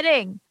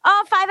wedding.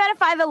 Oh, 5 out of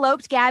 5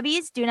 eloped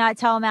Gabbies. Do not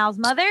tell Mal's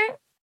mother.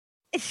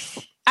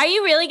 Are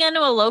you really going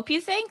to elope, you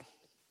think?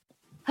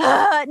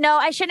 No,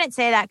 I shouldn't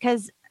say that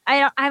because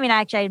I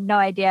have no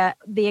idea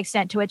the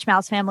extent to which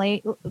Mal's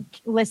family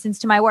listens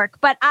to my work.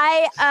 But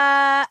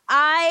I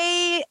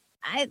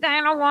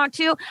don't want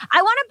to.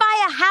 I want to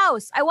buy a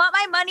house. I want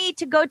my money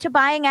to go to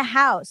buying a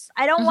house.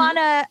 I don't want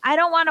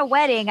a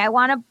wedding. I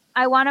want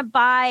to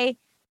buy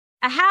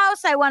a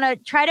house. I want to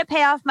try to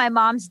pay off my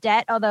mom's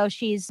debt, although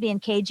she's being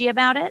cagey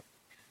about it.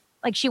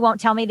 Like, she won't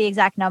tell me the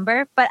exact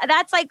number, but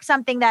that's like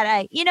something that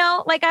I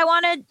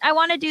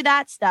want to do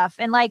that stuff.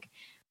 And like,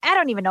 I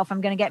don't even know if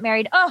I'm going to get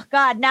married. Oh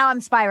God, now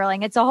I'm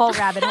spiraling. It's a whole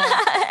rabbit hole.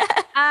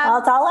 Well,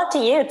 it's all up to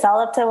you. It's all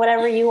up to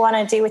whatever you want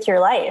to do with your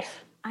life.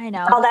 I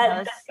know. All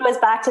that goes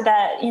back to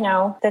that,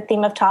 the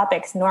theme of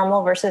topics,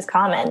 normal versus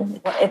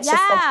common. It's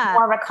just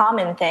more of a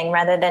common thing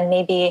rather than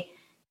maybe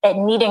it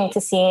needing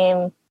to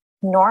seem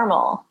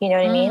normal. You know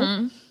what I mean?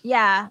 Mhm.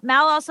 Yeah.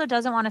 Mal also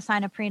doesn't want to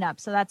sign a prenup,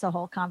 so that's a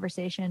whole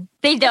conversation.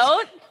 They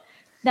don't?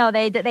 No,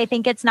 they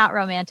think it's not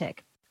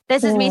romantic.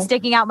 This is me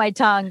sticking out my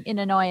tongue in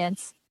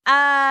annoyance.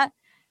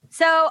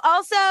 So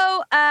also,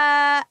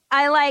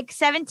 I like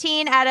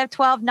 17 out of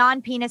 12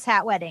 non-penis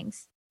hat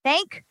weddings.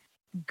 Thank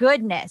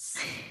goodness.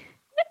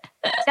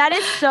 That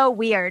is so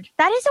weird.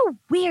 That is a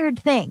weird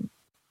thing.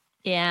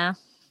 Yeah.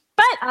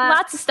 But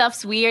lots of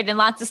stuff's weird and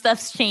lots of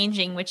stuff's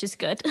changing, which is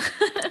good.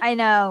 I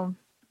know.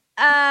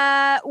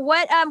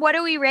 What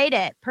do we rate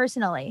it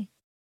personally?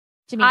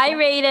 Tamika? I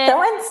rate it.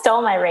 Someone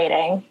stole my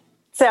rating.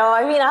 So,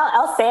 I mean,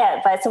 I'll say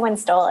it, but someone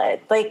stole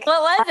it. Like,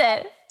 What was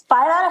it?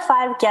 5 out of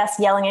 5 guests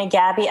yelling at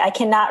Gabby. I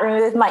cannot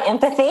remove my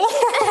empathy.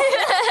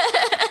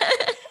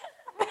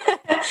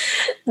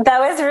 That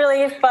was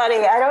really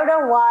funny. I don't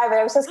know why, but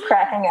I was just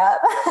cracking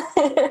up.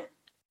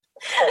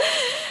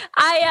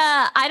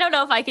 I don't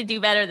know if I could do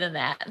better than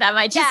that. That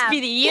might just be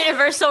the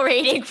universal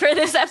rating for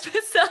this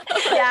episode.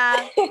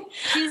 Yeah.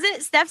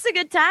 Steph's a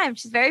good time.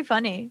 She's very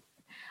funny.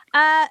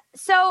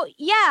 So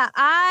yeah,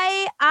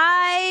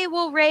 I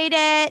will rate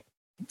it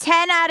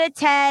 10 out of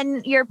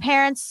 10. Your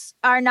parents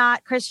are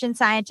not Christian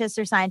Scientists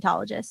or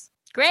Scientologists.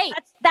 Great.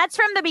 That's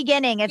from the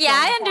beginning. It's Yeah,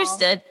 I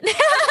understood. it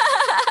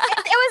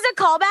was a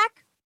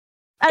callback.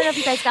 I don't know if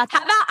you guys got that.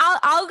 How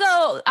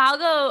about I'll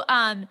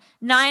go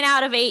 9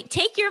 out of 8.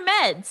 Take your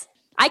meds.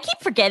 I keep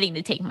forgetting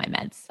to take my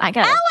meds. I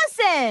got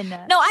Allison.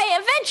 No, I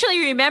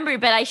eventually remember,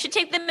 but I should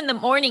take them in the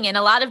morning. And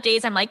a lot of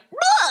days I'm like,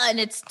 and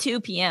it's 2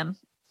 p.m.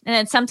 And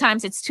then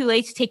sometimes it's too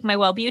late to take my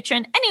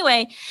Wellbutrin.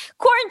 Anyway,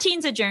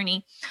 quarantine's a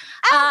journey.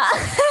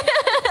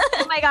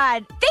 Oh my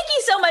God. Thank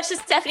you so much to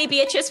Stephanie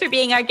Beatrice for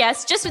being our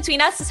guest. Just Between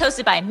Us is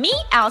hosted by me,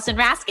 Allison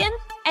Raskin.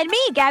 And me,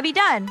 Gabby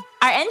Dunn.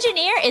 Our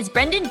engineer is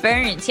Brendan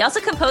Burns. He also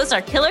composed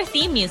our killer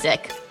theme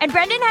music. And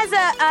Brendan has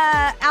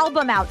a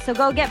album out, so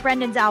go get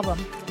Brendan's album.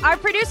 Our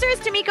producer is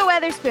Tamika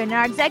Weatherspoon, and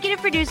our executive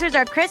producers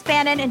are Chris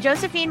Bannon and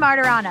Josephine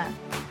Martirana.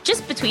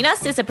 Just Between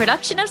Us is a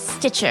production of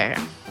Stitcher.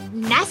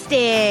 Nasty.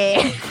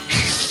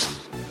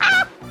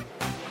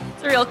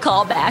 It's a real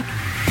callback.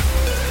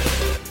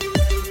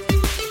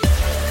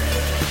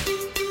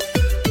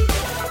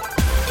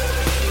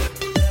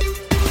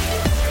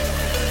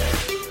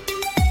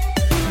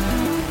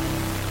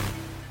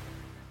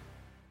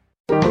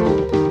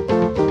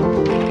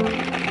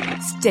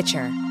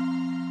 Stitcher.